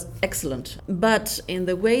 it's just excellent. But in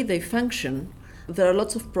the way they function, there are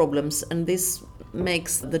lots of problems, and this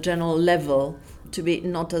makes the general level to be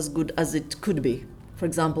not as good as it could be. For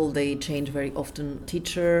example, they change very often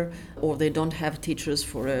teacher, or they don't have teachers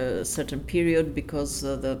for a certain period because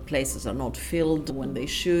the places are not filled when they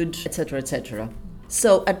should, etc., etc.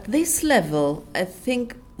 So at this level, I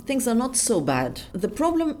think things are not so bad. The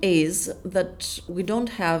problem is that we don't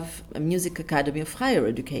have a music academy of higher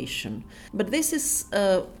education. But this is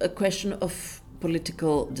a question of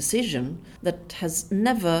political decision that has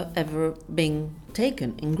never ever been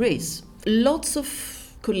taken in Greece. Lots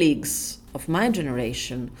of colleagues of my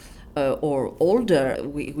generation or older,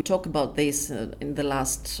 we talk about this in the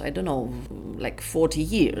last, I don't know, like 40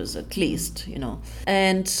 years at least,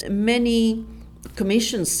 and many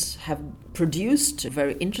commissions have produced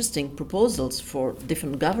very interesting proposals for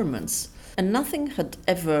different governments, and nothing had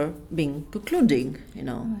ever been concluding,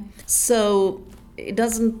 Right. So it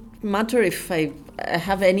doesn't matter if I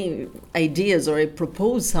have any ideas or I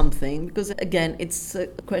propose something, because again, it's a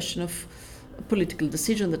question of a political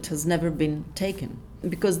decision that has never been taken.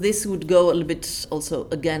 Because this would go a little bit also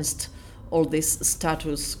against all this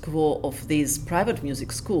status quo of these private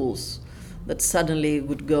music schools that suddenly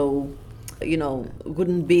would go,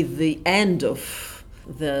 wouldn't be the end of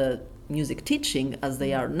the music teaching as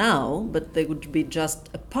they are now, but they would be just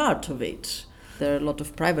a part of it. There are a lot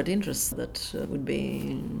of private interests that would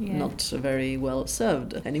be not very well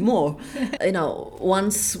served anymore.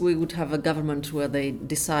 Once we would have a government where they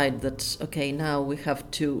decide that, okay, now we have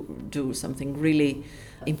to do something really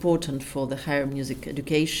important for the higher music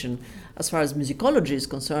education. As far as musicology is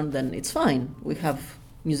concerned, then it's fine. We have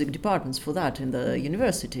music departments for that in the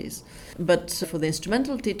universities. But for the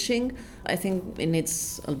instrumental teaching, I think it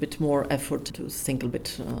needs a little bit more effort to think a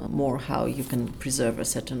bit more how you can preserve a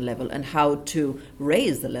certain level and how to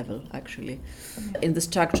raise the level, actually, in the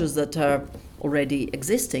structures that are already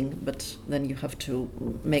existing, but then you have to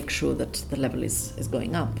make sure that the level is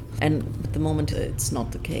going up. And at the moment, it's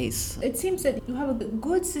not the case. It seems that you have a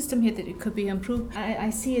good system here that it could be improved.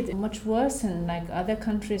 I see it much worse in like other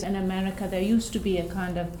countries. In America, there used to be a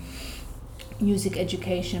kind of music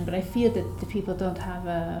education, but I feel that the people don't have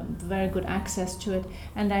a very good access to it.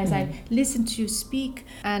 And as I listen to you speak,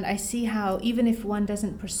 and I see how even if one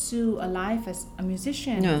doesn't pursue a life as a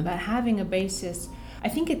musician, but having a basis, I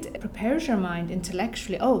think it prepares your mind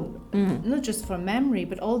intellectually. Not just for memory,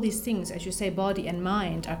 but all these things, as you say, body and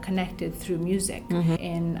mind are connected through music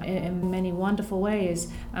in many wonderful ways.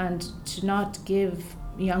 And to not give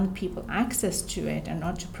young people access to it and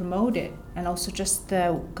not to promote it, and also just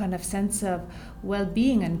the kind of sense of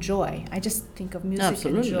well-being and joy. I just think of music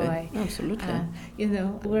and joy. Absolutely.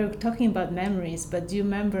 We're talking about memories, but do you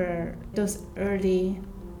remember those early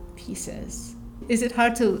pieces? Is it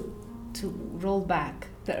hard to roll back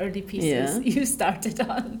the early pieces you started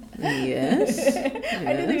on? Yes.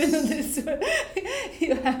 I didn't even know this.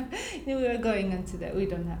 We were going into that. We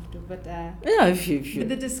don't have to, but if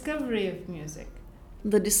the discovery of music.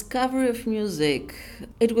 The discovery of music,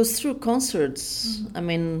 it was through concerts. I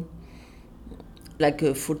mean, like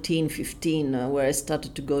 14, 15, where I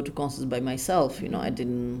started to go to concerts by myself. I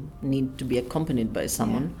didn't need to be accompanied by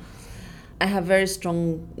someone. I have very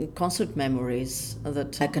strong concert memories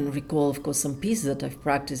that I can recall, of course, some pieces that I've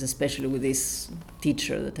practiced, especially with this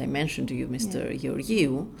teacher that I mentioned to you, Mr.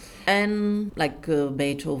 Georgiou, and like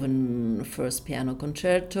Beethoven First Piano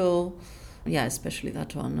Concerto, especially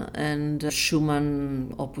that one, and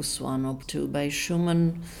Schumann Opus 1, Opus 2 by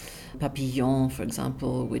Schumann, Papillon, for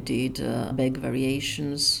example, we did Beg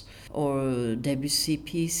Variations, or Debussy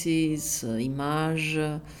pieces, Image,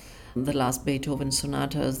 the last Beethoven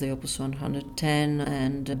sonatas, the Opus 110,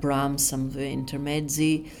 and Brahms, some of the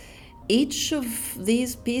intermezzi. Each of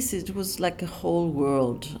these pieces, it was like a whole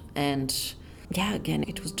world. And again,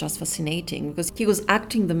 it was just fascinating because he was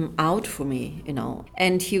acting them out for me,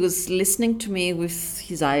 and he was listening to me with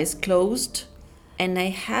his eyes closed. And I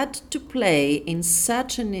had to play in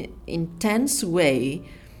such an intense way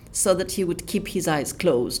so that he would keep his eyes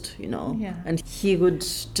closed, and he would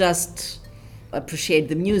just appreciate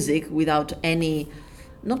the music without any,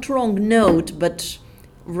 not wrong note, but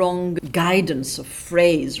wrong guidance of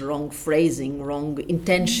phrase, wrong phrasing, wrong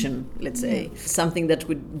intention, let's say. Something that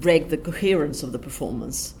would break the coherence of the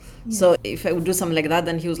performance. So if I would do something like that,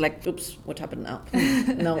 then he was like, oops, what happened now?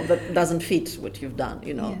 No, that doesn't fit what you've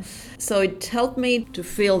done, So it helped me to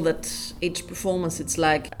feel that each performance, it's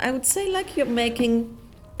like, I would say like you're making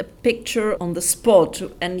a picture on the spot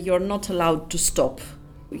and you're not allowed to stop.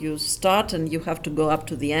 You start and you have to go up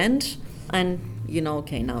to the end, and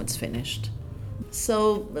okay, now it's finished.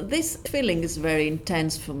 So this feeling is very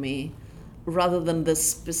intense for me, rather than the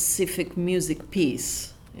specific music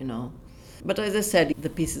piece, But as I said, the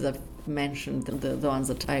pieces I've mentioned, the ones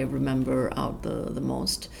that I remember out the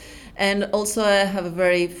most. And also I have a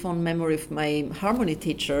very fond memory of my harmony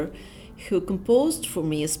teacher, who composed for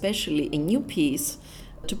me especially a new piece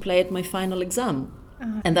to play at my final exam.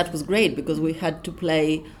 Uh-huh. And that was great because we had to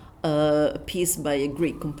play a piece by a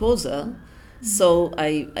Greek composer. Mm-hmm. So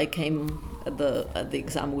I came at the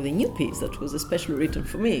exam with a new piece that was especially written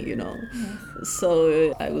for me, Yes.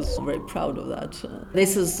 So I was very proud of that.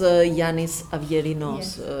 This is Yannis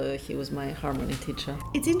Avierinos. Yes. He was my harmony teacher.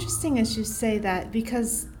 It's interesting as you say that,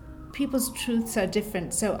 because people's truths are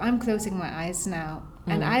different. So I'm closing my eyes now,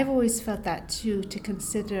 and I've always felt that too, to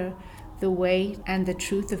consider the weight and the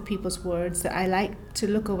truth of people's words, that I like to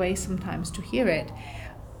look away sometimes to hear it.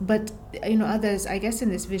 But, others, I guess in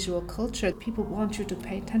this visual culture, people want you to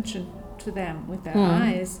pay attention to them with their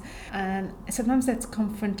eyes. And sometimes that's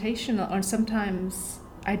confrontational, or sometimes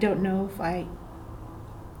I don't know if I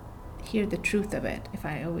hear the truth of it, if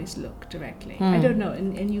I always look directly. I don't know,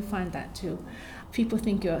 and you find that too. People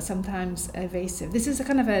think you're sometimes evasive. This is a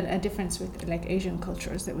kind of a difference with like Asian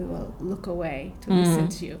cultures, that we will look away to listen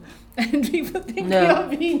to you, and people think you're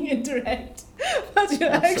being indirect, but you're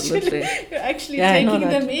actually taking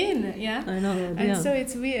them in. Yeah, I know that. And so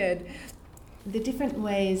it's weird. The different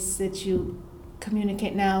ways that you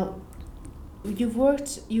communicate now.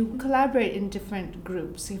 You collaborate in different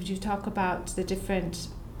groups. If you talk about the different.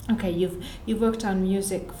 Okay, you've worked on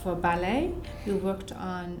music for ballet. You worked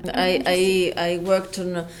on. I worked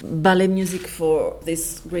on ballet music for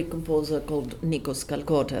this Greek composer called Nikos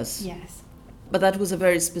Kalkotas. Yes. But that was a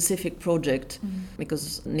very specific project,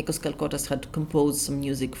 because Nikos Kalkotas had composed some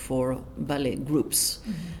music for ballet groups,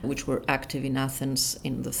 which were active in Athens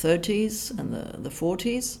in the 30s and the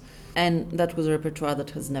 40s. And that was a repertoire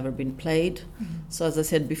that has never been played. So as I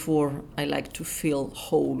said before, I like to fill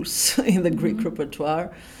holes in the Greek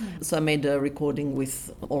repertoire. So I made a recording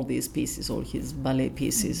with all these pieces, all his ballet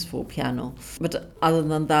pieces for piano. But other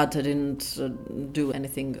than that, I didn't do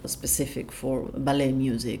anything specific for ballet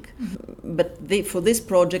music. But for this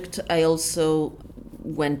project, I also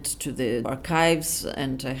went to the archives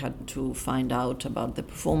and I had to find out about the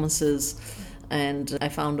performances. And I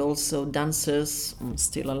found also dancers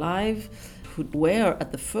still alive who were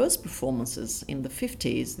at the first performances in the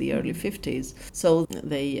 50s, the early 50s. So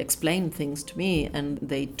they explained things to me and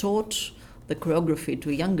they taught the choreography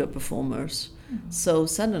to younger performers. So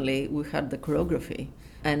suddenly we had the choreography.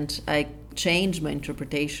 And I changed my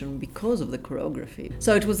interpretation because of the choreography.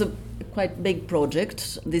 So it was a quite big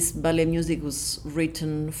project. This ballet music was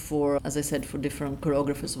written for, as I said, for different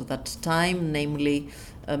choreographers of that time, namely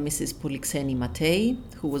Mrs. Polixeni Matei,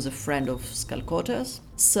 who was a friend of Skalkotas.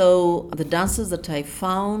 So the dancers that I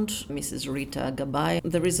found, Mrs. Rita Gabai,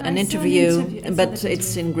 there is an interview, but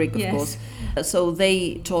it's in Greek, of course. So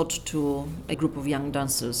they taught to a group of young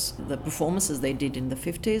dancers the performances they did in the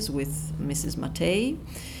 50s with Mrs. Matei.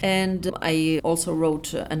 And I also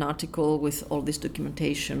wrote an article with all this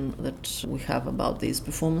documentation that we have about these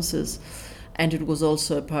performances. And it was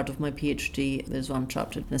also a part of my PhD. There's one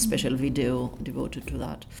chapter, a special video devoted to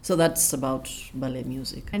that. So that's about ballet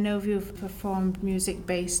music. I know you've performed music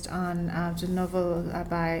based on the novel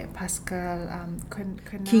by Pascal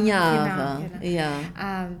Quignara.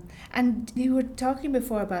 Yeah. And you were talking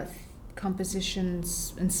before about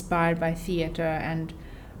compositions inspired by theatre, and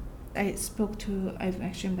I spoke to,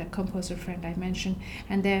 actually, that composer friend I mentioned,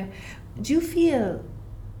 and do you feel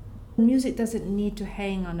music doesn't need to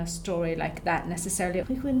hang on a story like that necessarily?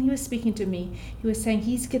 When he was speaking to me, he was saying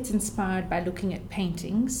he gets inspired by looking at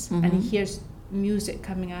paintings and he hears music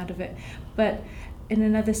coming out of it. But in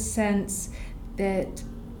another sense, that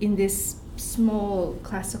in this small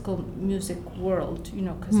classical music world,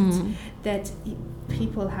 because that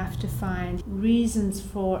people have to find reasons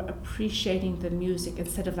for appreciating the music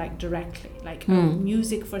instead of like directly, like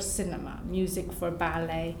music for cinema, music for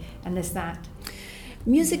ballet, and there's that.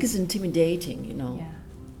 Music is intimidating,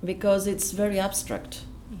 because it's very abstract.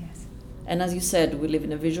 Yes. And as you said, we live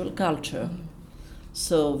in a visual culture.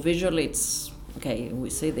 So visually it's, okay, we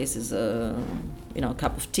say this is a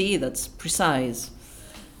cup of tea, that's precise.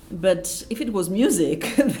 But if it was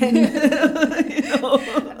music, then,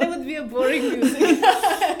 that would be a boring music.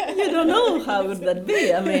 You don't know how would that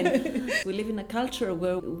be. I mean, we live in a culture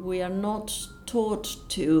where we are not taught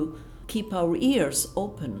to keep our ears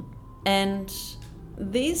open. And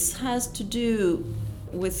this has to do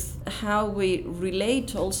with how we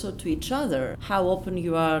relate also to each other, how open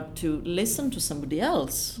you are to listen to somebody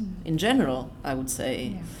else in general, I would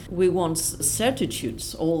say. Yeah. We want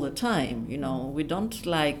certitudes all the time, we don't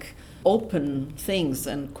like open things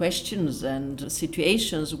and questions and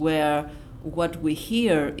situations where what we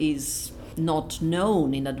hear is not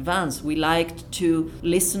known in advance. We like to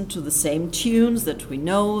listen to the same tunes that we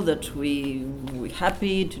know, that we're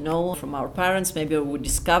happy to know from our parents, maybe we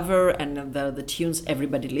discover, and the tunes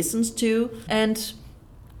everybody listens to. And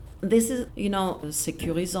this is,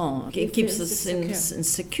 sécurisant. It keeps us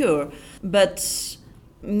insecure. But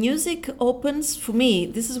music opens, for me,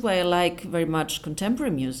 this is why I like very much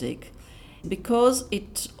contemporary music, because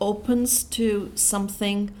it opens to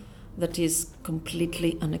something that is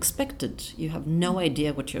completely unexpected. You have no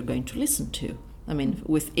idea what you're going to listen to. I mean,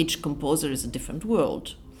 with each composer is a different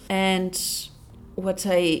world. And what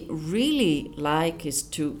I really like is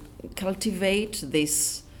to cultivate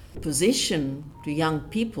this position to young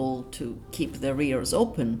people to keep their ears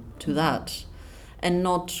open to that and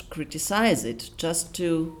not criticize it, just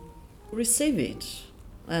to receive it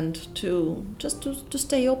and to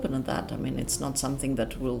stay open at that. I mean, it's not something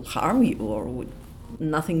that will harm you or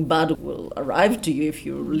nothing bad will arrive to you if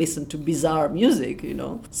you listen to bizarre music,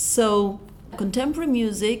 So contemporary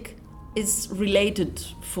music is related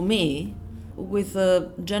for me with a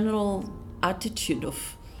general attitude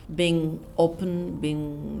of being open,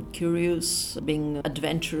 being curious, being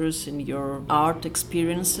adventurous in your art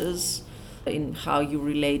experiences, in how you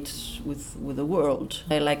relate with the world.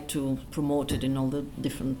 I like to promote it in all the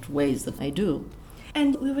different ways that I do.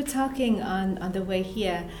 And we were talking on the way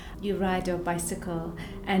here, you ride a bicycle,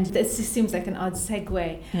 and this seems like an odd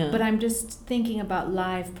segue, but I'm just thinking about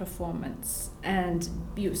live performance. And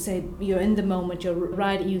you say you're in the moment,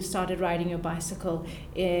 you started riding your bicycle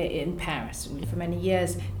in Paris for many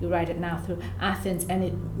years, you ride it now through Athens, and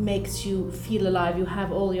it makes you feel alive, you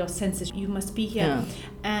have all your senses, you must be here. Yeah.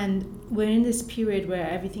 And we're in this period where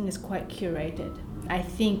everything is quite curated. I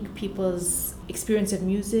think people's experience of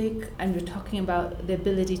music, and we're talking about the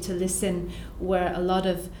ability to listen, where a lot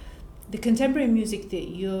of the contemporary music that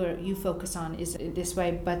you focus on is this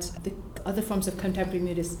way, but the other forms of contemporary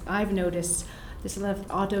music, I've noticed there's a lot of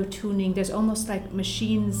auto-tuning, there's almost like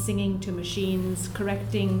machines singing to machines,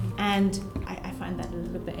 correcting, and I find that a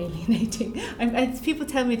little bit alienating. People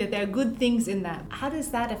tell me that there are good things in that. How does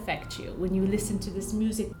that affect you when you listen to this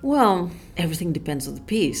music? Well, everything depends on the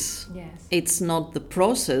piece. Yes. It's not the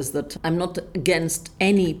process that I'm not against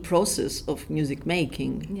any process of music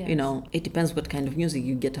making. Yes. It depends what kind of music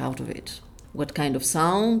you get out of it, what kind of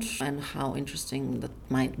sound and how interesting that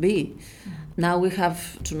might be. Mm-hmm. Now we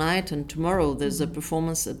have tonight and tomorrow there's a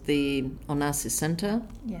performance at the Onassis Center.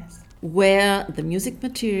 Yes. Where the music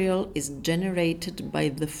material is generated by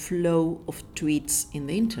the flow of tweets in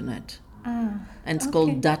the internet. And it's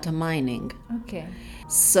called data mining. Okay.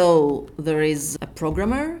 So there is a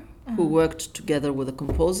programmer who worked together with a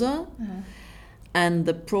composer, and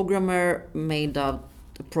the programmer made out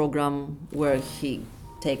a program where he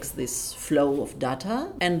takes this flow of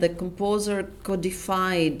data, and the composer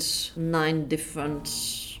codified 9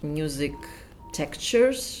 different music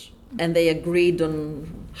textures, and they agreed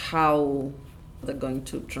on how they're going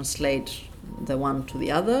to translate the one to the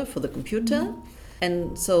other for the computer.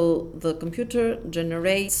 And so the computer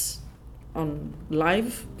generates on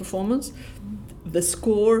live performance the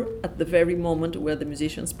score at the very moment where the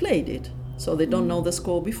musicians played it. So they don't know the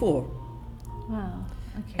score before. Wow.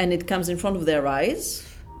 Okay. And it comes in front of their eyes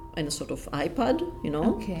in a sort of iPad,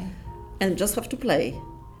 Okay. and just have to play.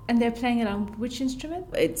 And they're playing it on which instrument?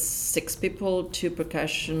 It's 6 people, 2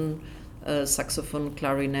 percussion, saxophone,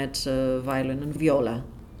 clarinet, violin, and viola.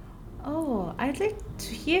 Oh, I'd like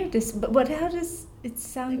to hear this. But how does it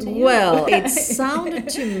sound to you? Well, it sounded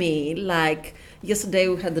to me like yesterday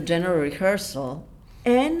we had the general rehearsal,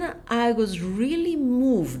 and I was really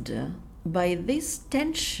moved by this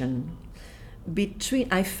tension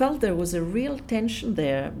between. I felt there was a real tension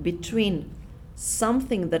there between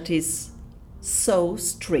something that is so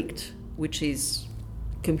strict, which is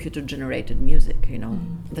computer-generated music,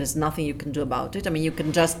 There's nothing you can do about it. I mean, you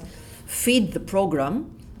can just feed the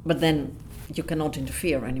program, but then you cannot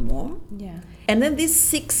interfere anymore. Yeah. And then these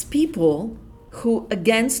 6 people who,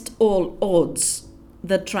 against all odds,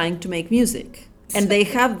 they're trying to make music. And they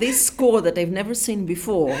have this score that I've never seen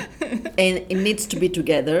before. And it needs to be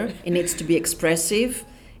together. It needs to be expressive.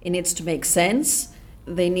 It needs to make sense.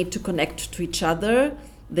 They need to connect to each other.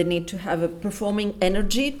 They need to have a performing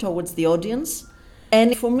energy towards the audience.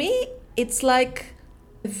 And for me, it's like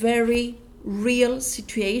a very real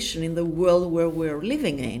situation in the world where we're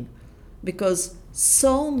living in. because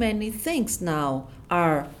so many things now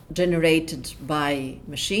are generated by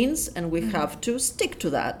machines, and we have to stick to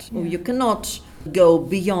that. You cannot go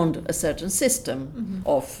beyond a certain system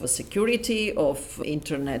of security, of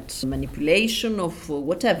internet manipulation, of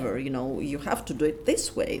whatever. You have to do it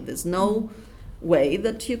this way. There's no way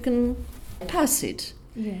that you can pass it.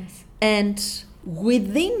 Yes. And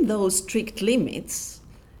within those strict limits,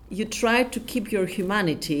 you try to keep your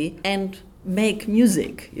humanity and make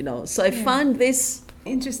music, So I find this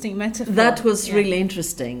interesting metaphor. That was really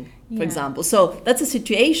interesting, for example. So that's a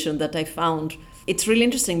situation that I found. It's really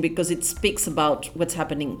interesting because it speaks about what's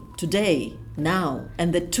happening today, now.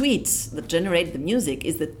 And the tweets that generate the music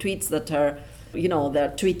is the tweets that are,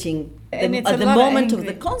 they're tweeting at the moment of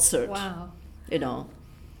the concert. Wow.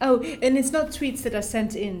 Oh, and it's not tweets that are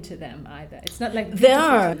sent in to them either. It's not like... They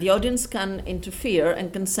are. The audience can interfere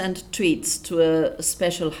and can send tweets to a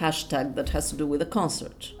special hashtag that has to do with a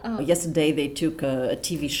concert. Oh. Yesterday they took a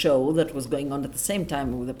TV show that was going on at the same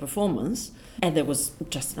time with the performance, and there was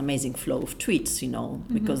just an amazing flow of tweets,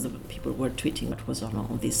 because the people were tweeting. It was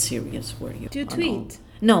on this series where you... Do you tweet?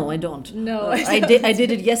 No, I don't. No, I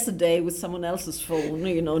did it yesterday with someone else's phone,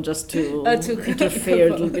 just to interfere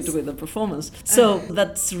a little bit with the performance. So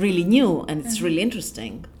that's really new and it's really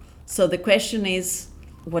interesting. So the question is,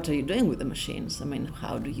 what are you doing with the machines? I mean,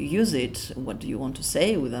 how do you use it? What do you want to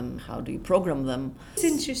say with them? How do you program them? It's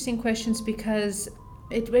interesting questions because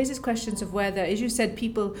it raises questions of whether, as you said,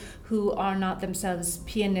 people who are not themselves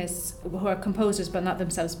pianists, who are composers but not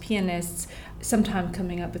themselves pianists, sometimes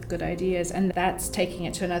coming up with good ideas, and that's taking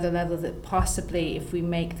it to another level, that possibly if we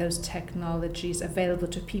make those technologies available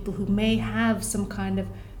to people who may have some kind of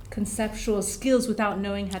conceptual skills without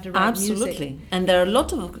knowing how to write music. Absolutely. And there are a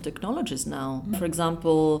lot of technologies now. For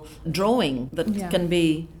example, drawing that can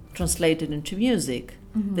be translated into music.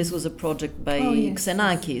 This was a project by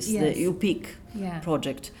Xenakis, the UPIC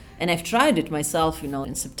project. And I've tried it myself,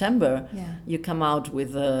 in September. Yeah. You come out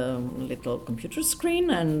with a little computer screen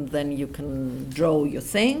and then you can draw your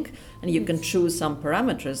thing and you can choose some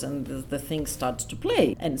parameters and the thing starts to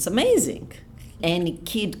play. And it's amazing. Any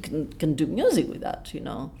kid can do music with that,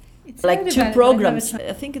 It's like 2 programs.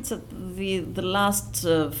 I think it's the last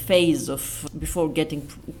phase of before getting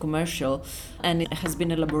commercial, and it has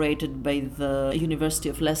been elaborated by the University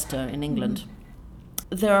of Leicester in England.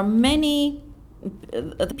 There are many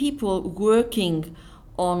people working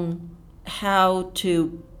on how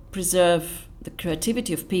to preserve the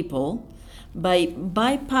creativity of people by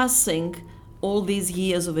bypassing all these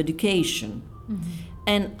years of education.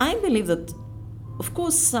 And I believe that, of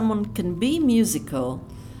course, someone can be musical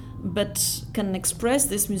but can express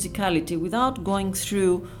this musicality without going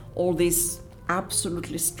through all this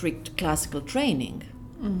absolutely strict classical training.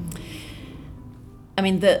 I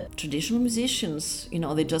mean, the traditional musicians,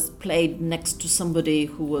 they just played next to somebody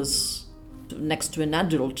who was next to an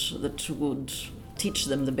adult that would teach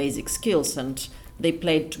them the basic skills, and they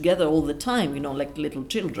played together all the time, like little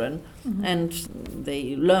children, and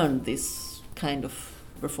they learned this kind of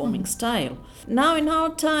performing style. Now in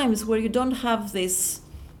our times, where you don't have these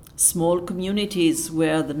small communities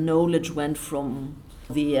where the knowledge went from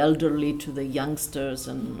the elderly to the youngsters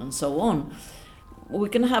and so on, we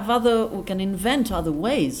can invent other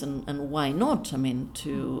ways, and why not? I mean,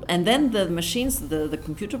 and then the machines, the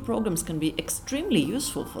computer programs can be extremely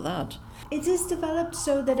useful for that. It is developed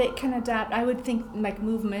so that it can adapt. I would think like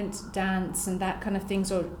movement, dance, and that kind of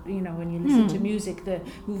things, or when you listen to music, the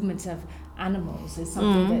movements of animals is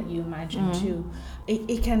something that you imagine too.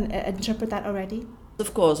 It can interpret that already.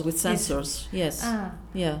 Of course, with sensors, yes.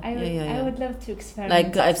 I would love to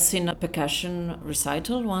experiment. Like I've seen a percussion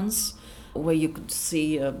recital once, where you could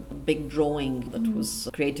see a big drawing that was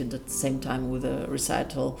created at the same time with a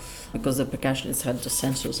recital, because the percussionists had the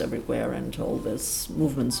sensors everywhere and all these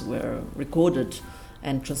movements were recorded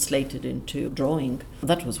and translated into drawing.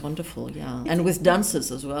 That was wonderful, yeah. And with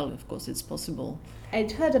dances as well, of course, it's possible.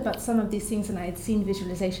 I'd heard about some of these things and I had seen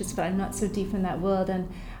visualizations, but I'm not so deep in that world. And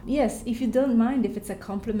yes, if you don't mind, if it's a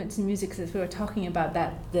compliment to music, as we were talking about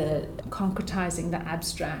that, the concretizing the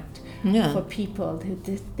abstract for people who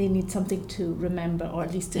they need something to remember, or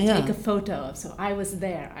at least to take a photo of. So I was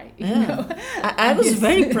there. I was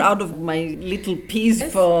very proud of my little piece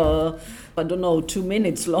for, 2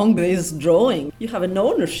 minutes long, this drawing. You have an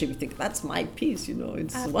ownership, you think, that's my piece,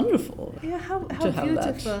 it's wonderful. Yeah, how beautiful.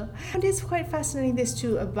 That. It is quite fascinating, this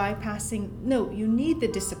too, of bypassing. No, you need the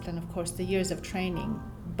discipline, of course, the years of training.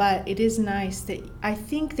 But it is nice that I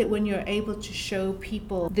think that when you're able to show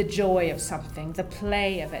people the joy of something, the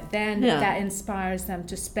play of it, then that inspires them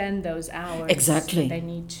to spend those hours exactly. they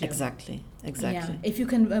need to. Exactly. exactly. Yeah. If you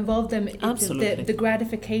can involve them in Absolutely. the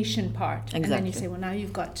gratification part, and then you Exactly. say, well, now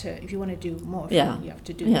you've got to, if you want to do more, Yeah. you have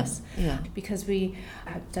to do Yeah. this. Yeah. Because we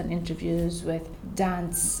have done interviews with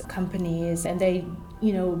dance companies, and they,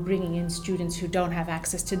 you know, bringing in students who don't have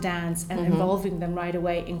access to dance and involving them right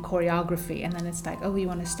away in choreography, and then it's like, oh, we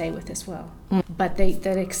want to stay with this well. But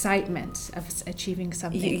that excitement of achieving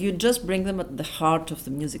something. You just bring them at the heart of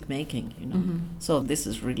the music making, you know. So this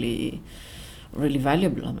is really, really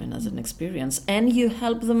valuable, I mean, as an experience. And you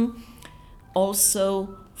help them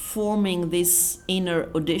also forming this inner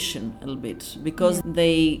audition a little bit, because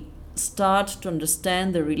they start to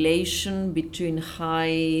understand the relation between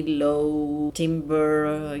high, low,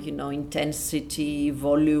 timbre, intensity,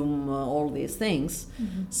 volume, all these things.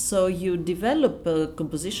 So you develop a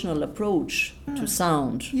compositional approach to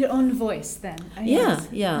sound. Your own voice then.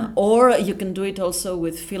 Yeah. Or you can do it also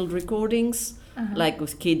with field recordings, like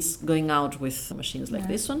with kids going out with machines like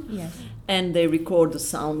this one. Yes. And they record the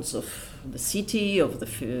sounds of the city, of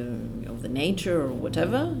the nature, or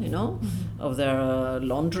whatever, of their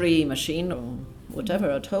laundry machine or whatever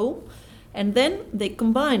at home. And then they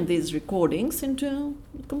combine these recordings into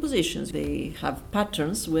compositions. They have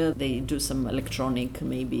patterns where they do some electronic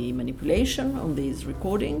maybe manipulation on these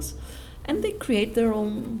recordings, and they create their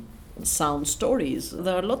own sound stories.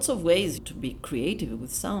 There are lots of ways to be creative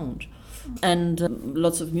with sound. And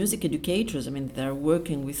lots of music educators, they're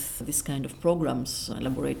working with this kind of programs,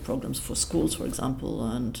 elaborate programs for schools, for example,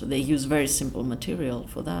 and they use very simple material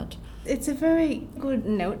for that. It's a very good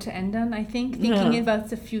note to end on, I think, thinking about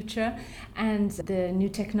the future and the new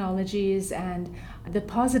technologies and the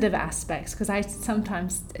positive aspects, because I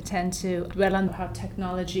sometimes tend to dwell on how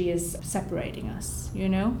technology is separating us,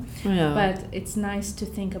 But it's nice to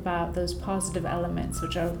think about those positive elements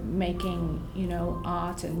which are making,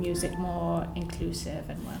 art and music more inclusive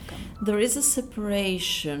and welcome. There is a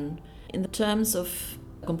separation in the terms of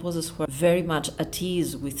composers who are very much at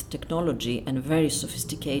ease with technology and very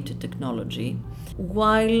sophisticated technology,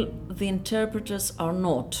 while the interpreters are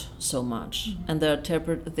not so much. And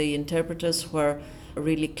the interpreters who are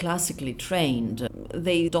really classically trained,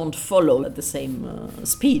 they don't follow at the same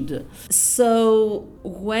speed. So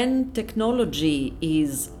when technology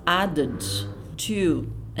is added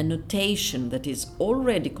to a notation that is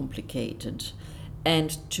already complicated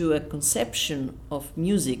and to a conception of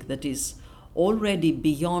music that is already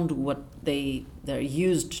beyond what they're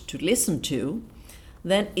used to listen to,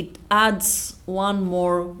 then it adds one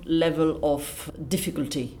more level of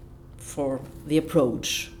difficulty for the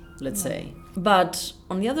approach, let's say. But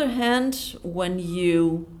on the other hand, when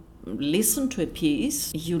you listen to a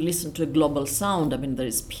piece, you listen to a global sound. There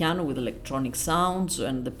is piano with electronic sounds,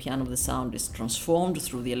 and the piano, the sound is transformed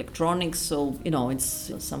through the electronics, so,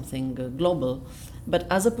 it's something global. But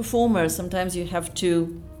as a performer, sometimes you have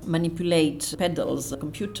to manipulate pedals, a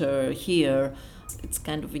computer here. It's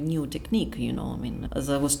kind of a new technique, As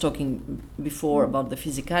I was talking before about the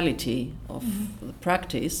physicality of the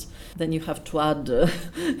practice, then you have to add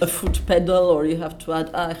a foot pedal, or you have to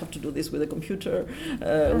add, I have to do this with a computer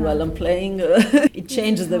while I'm playing. It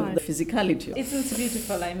changes the physically. It's also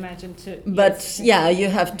beautiful, I imagine, too. But you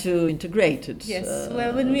have to integrate it. Yes,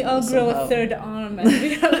 well, when we all grow a third arm and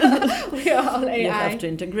we are all AI. You have to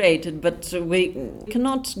integrate it, but we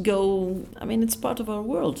cannot go, it's part of our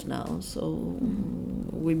world now, so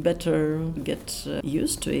we better get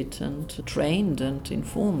used to it and trained and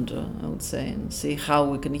informed, I would say, and see how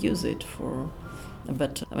we can use it to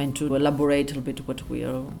elaborate a little bit what we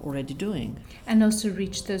are already doing. And also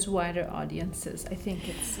reach those wider audiences. I think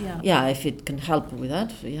it's, Yeah, if it can help with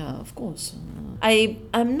that, of course.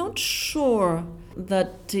 I'm not sure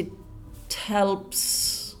that it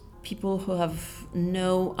helps people who have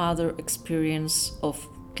no other experience of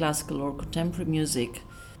classical or contemporary music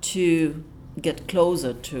to get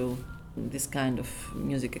closer to this kind of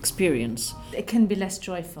music experience. It can be less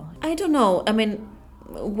joyful. I don't know.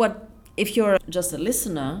 What if you're just a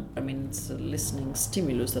listener? It's a listening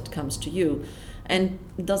stimulus that comes to you, and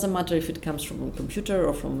it doesn't matter if it comes from a computer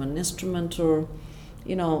or from an instrument, or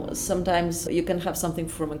sometimes you can have something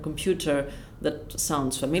from a computer that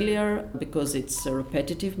sounds familiar because it's a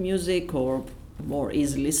repetitive music or more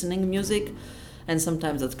easy listening music. And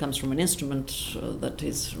sometimes that comes from an instrument that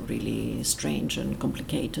is really strange and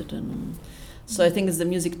complicated. And so I think it's the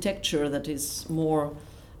music texture that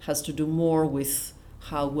has to do more with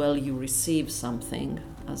how well you receive something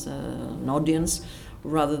as an audience,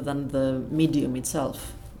 rather than the medium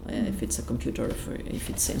itself. If it's a computer, if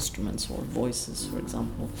it's instruments or voices, for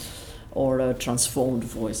example, or transformed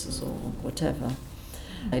voices or whatever.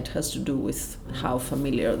 It has to do with how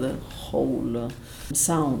familiar the whole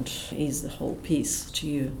sound is, the whole piece to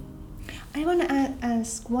you. I want to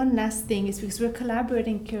ask one last thing, is because we're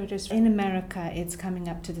collaborating curators in America. It's coming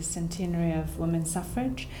up to the centenary of women's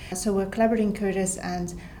suffrage. So we're collaborating curators,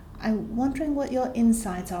 and I'm wondering what your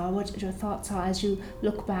insights are, what your thoughts are as you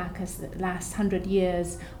look back as the last 100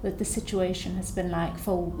 years, what the situation has been like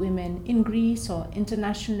for women in Greece or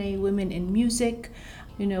internationally, women in music,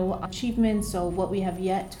 achievements or what we have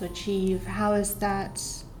yet to achieve. How has that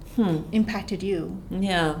impacted you?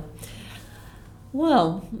 Yeah.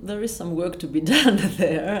 Well, there is some work to be done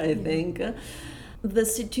there, I think. The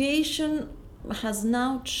situation has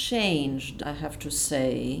now changed, I have to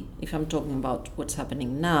say, if I'm talking about what's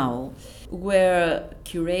happening now, where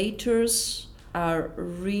curators are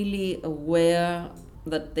really aware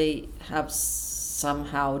that they have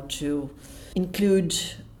somehow to include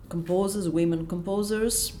composers, women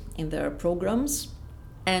composers, in their programs.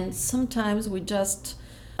 And sometimes we just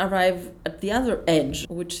arrive at the other edge,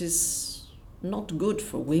 which is not good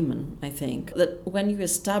for women, I think. That when you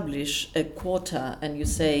establish a quota and you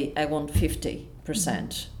say, I want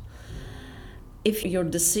 50%, if your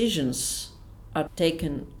decisions are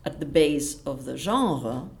taken at the base of the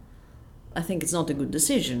genre, I think it's not a good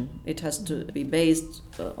decision. It has to be based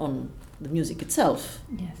on the music itself.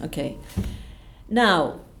 Yes. Okay.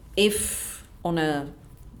 Now, if on a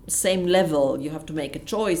same level you have to make a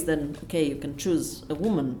choice, then okay, you can choose a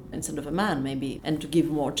woman instead of a man maybe, and to give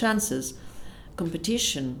more chances.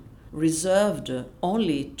 Competition reserved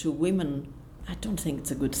only to women, I don't think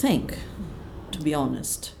it's a good thing, to be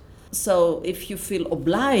honest. So if you feel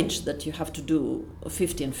obliged that you have to do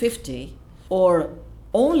 50 and 50, or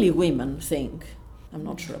only women think, I'm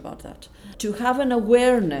not sure about that, to have an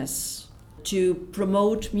awareness to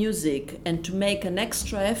promote music and to make an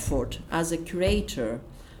extra effort as a curator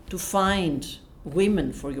to find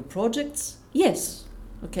women for your projects, yes,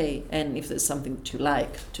 okay, and if there's something that you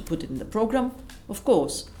like to put it in the program, of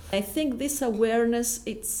course. I think this awareness,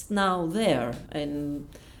 it's now there in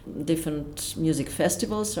different music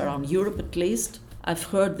festivals around Europe at least. I've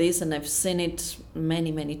heard this and I've seen it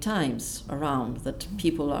many, many times around, that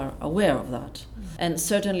people are aware of that. And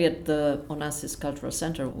certainly at the Onassis Cultural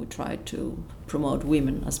Center, we try to promote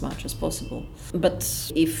women as much as possible.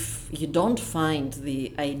 But if you don't find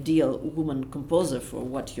the ideal woman composer for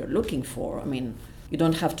what you're looking for, I mean, you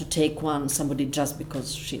don't have to take somebody just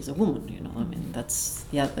because she's a woman, I mean,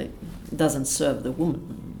 it doesn't serve the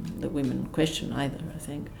women question either, I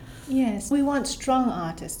think. Yes, we want strong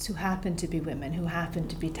artists who happen to be women, who happen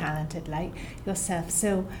to be talented like yourself.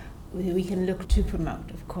 So we can look to promote,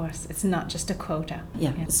 of course. It's not just a quota.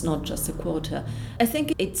 Yeah, it's not just a quota. I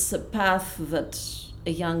think it's a path that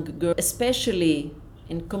a young girl, especially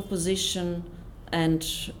in composition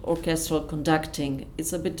and orchestral conducting,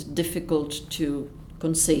 it's a bit difficult to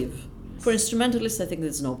conceive. For instrumentalists, I think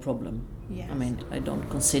there's no problem. Yes. I mean, I don't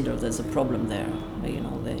consider there's a problem there.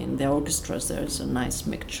 In the orchestras, there's a nice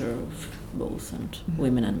mixture of both, and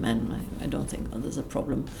women and men. I don't think that there's a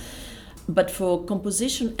problem. But for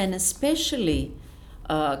composition, and especially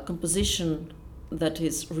composition that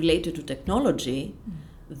is related to technology,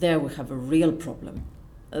 there we have a real problem.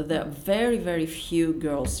 There are very, very few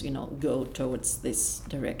girls, go towards this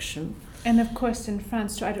direction. And of course in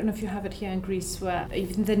France too, I don't know if you have it here in Greece, where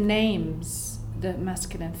even the names, the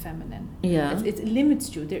masculine, feminine, it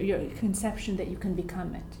limits you, your conception that you can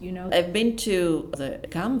become it, I've been to the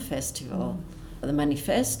CAM festival, the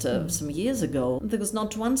Manifest, some years ago. There was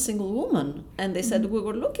not one single woman, and they said we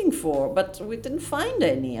were looking for, but we didn't find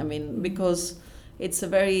any. I mean, because it's a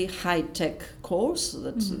very high-tech course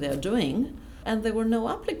that they're doing, and there were no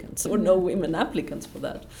applicants. There were no women applicants for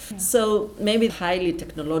that. Yeah. So maybe highly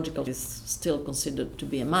technological is still considered to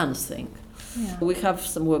be a man's thing. Yeah. We have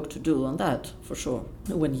some work to do on that, for sure.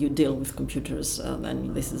 When you deal with computers,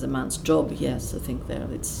 then this is a man's job. Yes, I think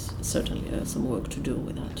it's certainly some work to do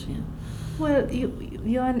with that. Yeah. Well,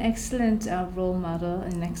 you're an excellent role model,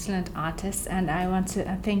 an excellent artist, and I want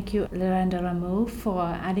to thank you, Lorenda Ramou, for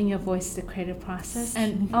adding your voice to the creative process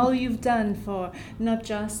and all you've done for not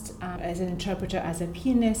just as an interpreter, as a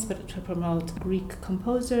pianist, but to promote Greek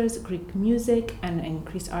composers, Greek music, and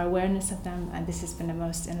increase our awareness of them. And this has been the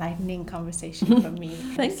most enlightening conversation for me.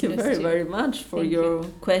 Thank you very, very much for your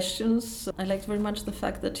questions. I liked very much the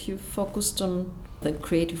fact that you focused on the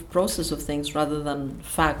creative process of things rather than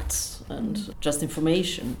facts and just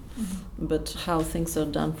information, but how things are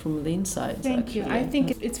done from the inside. Thank you. I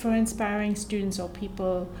think it's for inspiring students or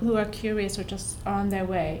people who are curious or just on their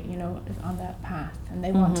way, on that path, and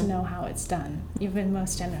they want to know how it's done. You've been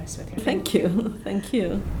most generous with your Thank you. Thank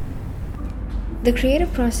you. The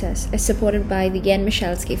creative process is supported by the Jan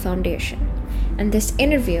Michalski Foundation, and this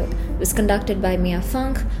interview was conducted by Mia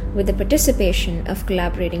Funk with the participation of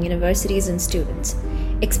collaborating universities and students.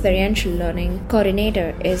 Experiential Learning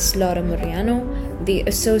coordinator is Laura Muriano. The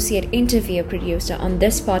associate interview producer on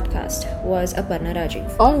this podcast was Aparna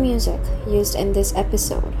Rajiv. All music used in this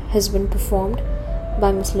episode has been performed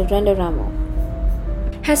by Ms. Lorenda Ramou.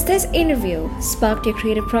 Has this interview sparked your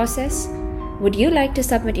creative process? Would you like to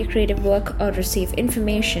submit your creative work or receive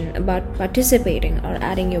information about participating or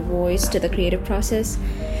adding your voice to the creative process?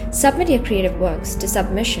 Submit your creative works to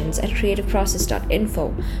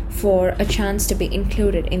submissions@creativeprocess.info for a chance to be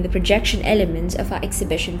included in the projection elements of our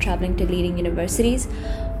exhibition Traveling to Leading Universities,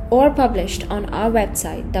 or published on our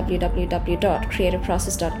website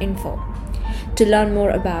www.creativeprocess.info. To learn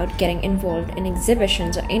more about getting involved in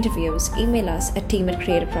exhibitions or interviews, email us at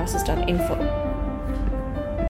team@creativeprocess.info.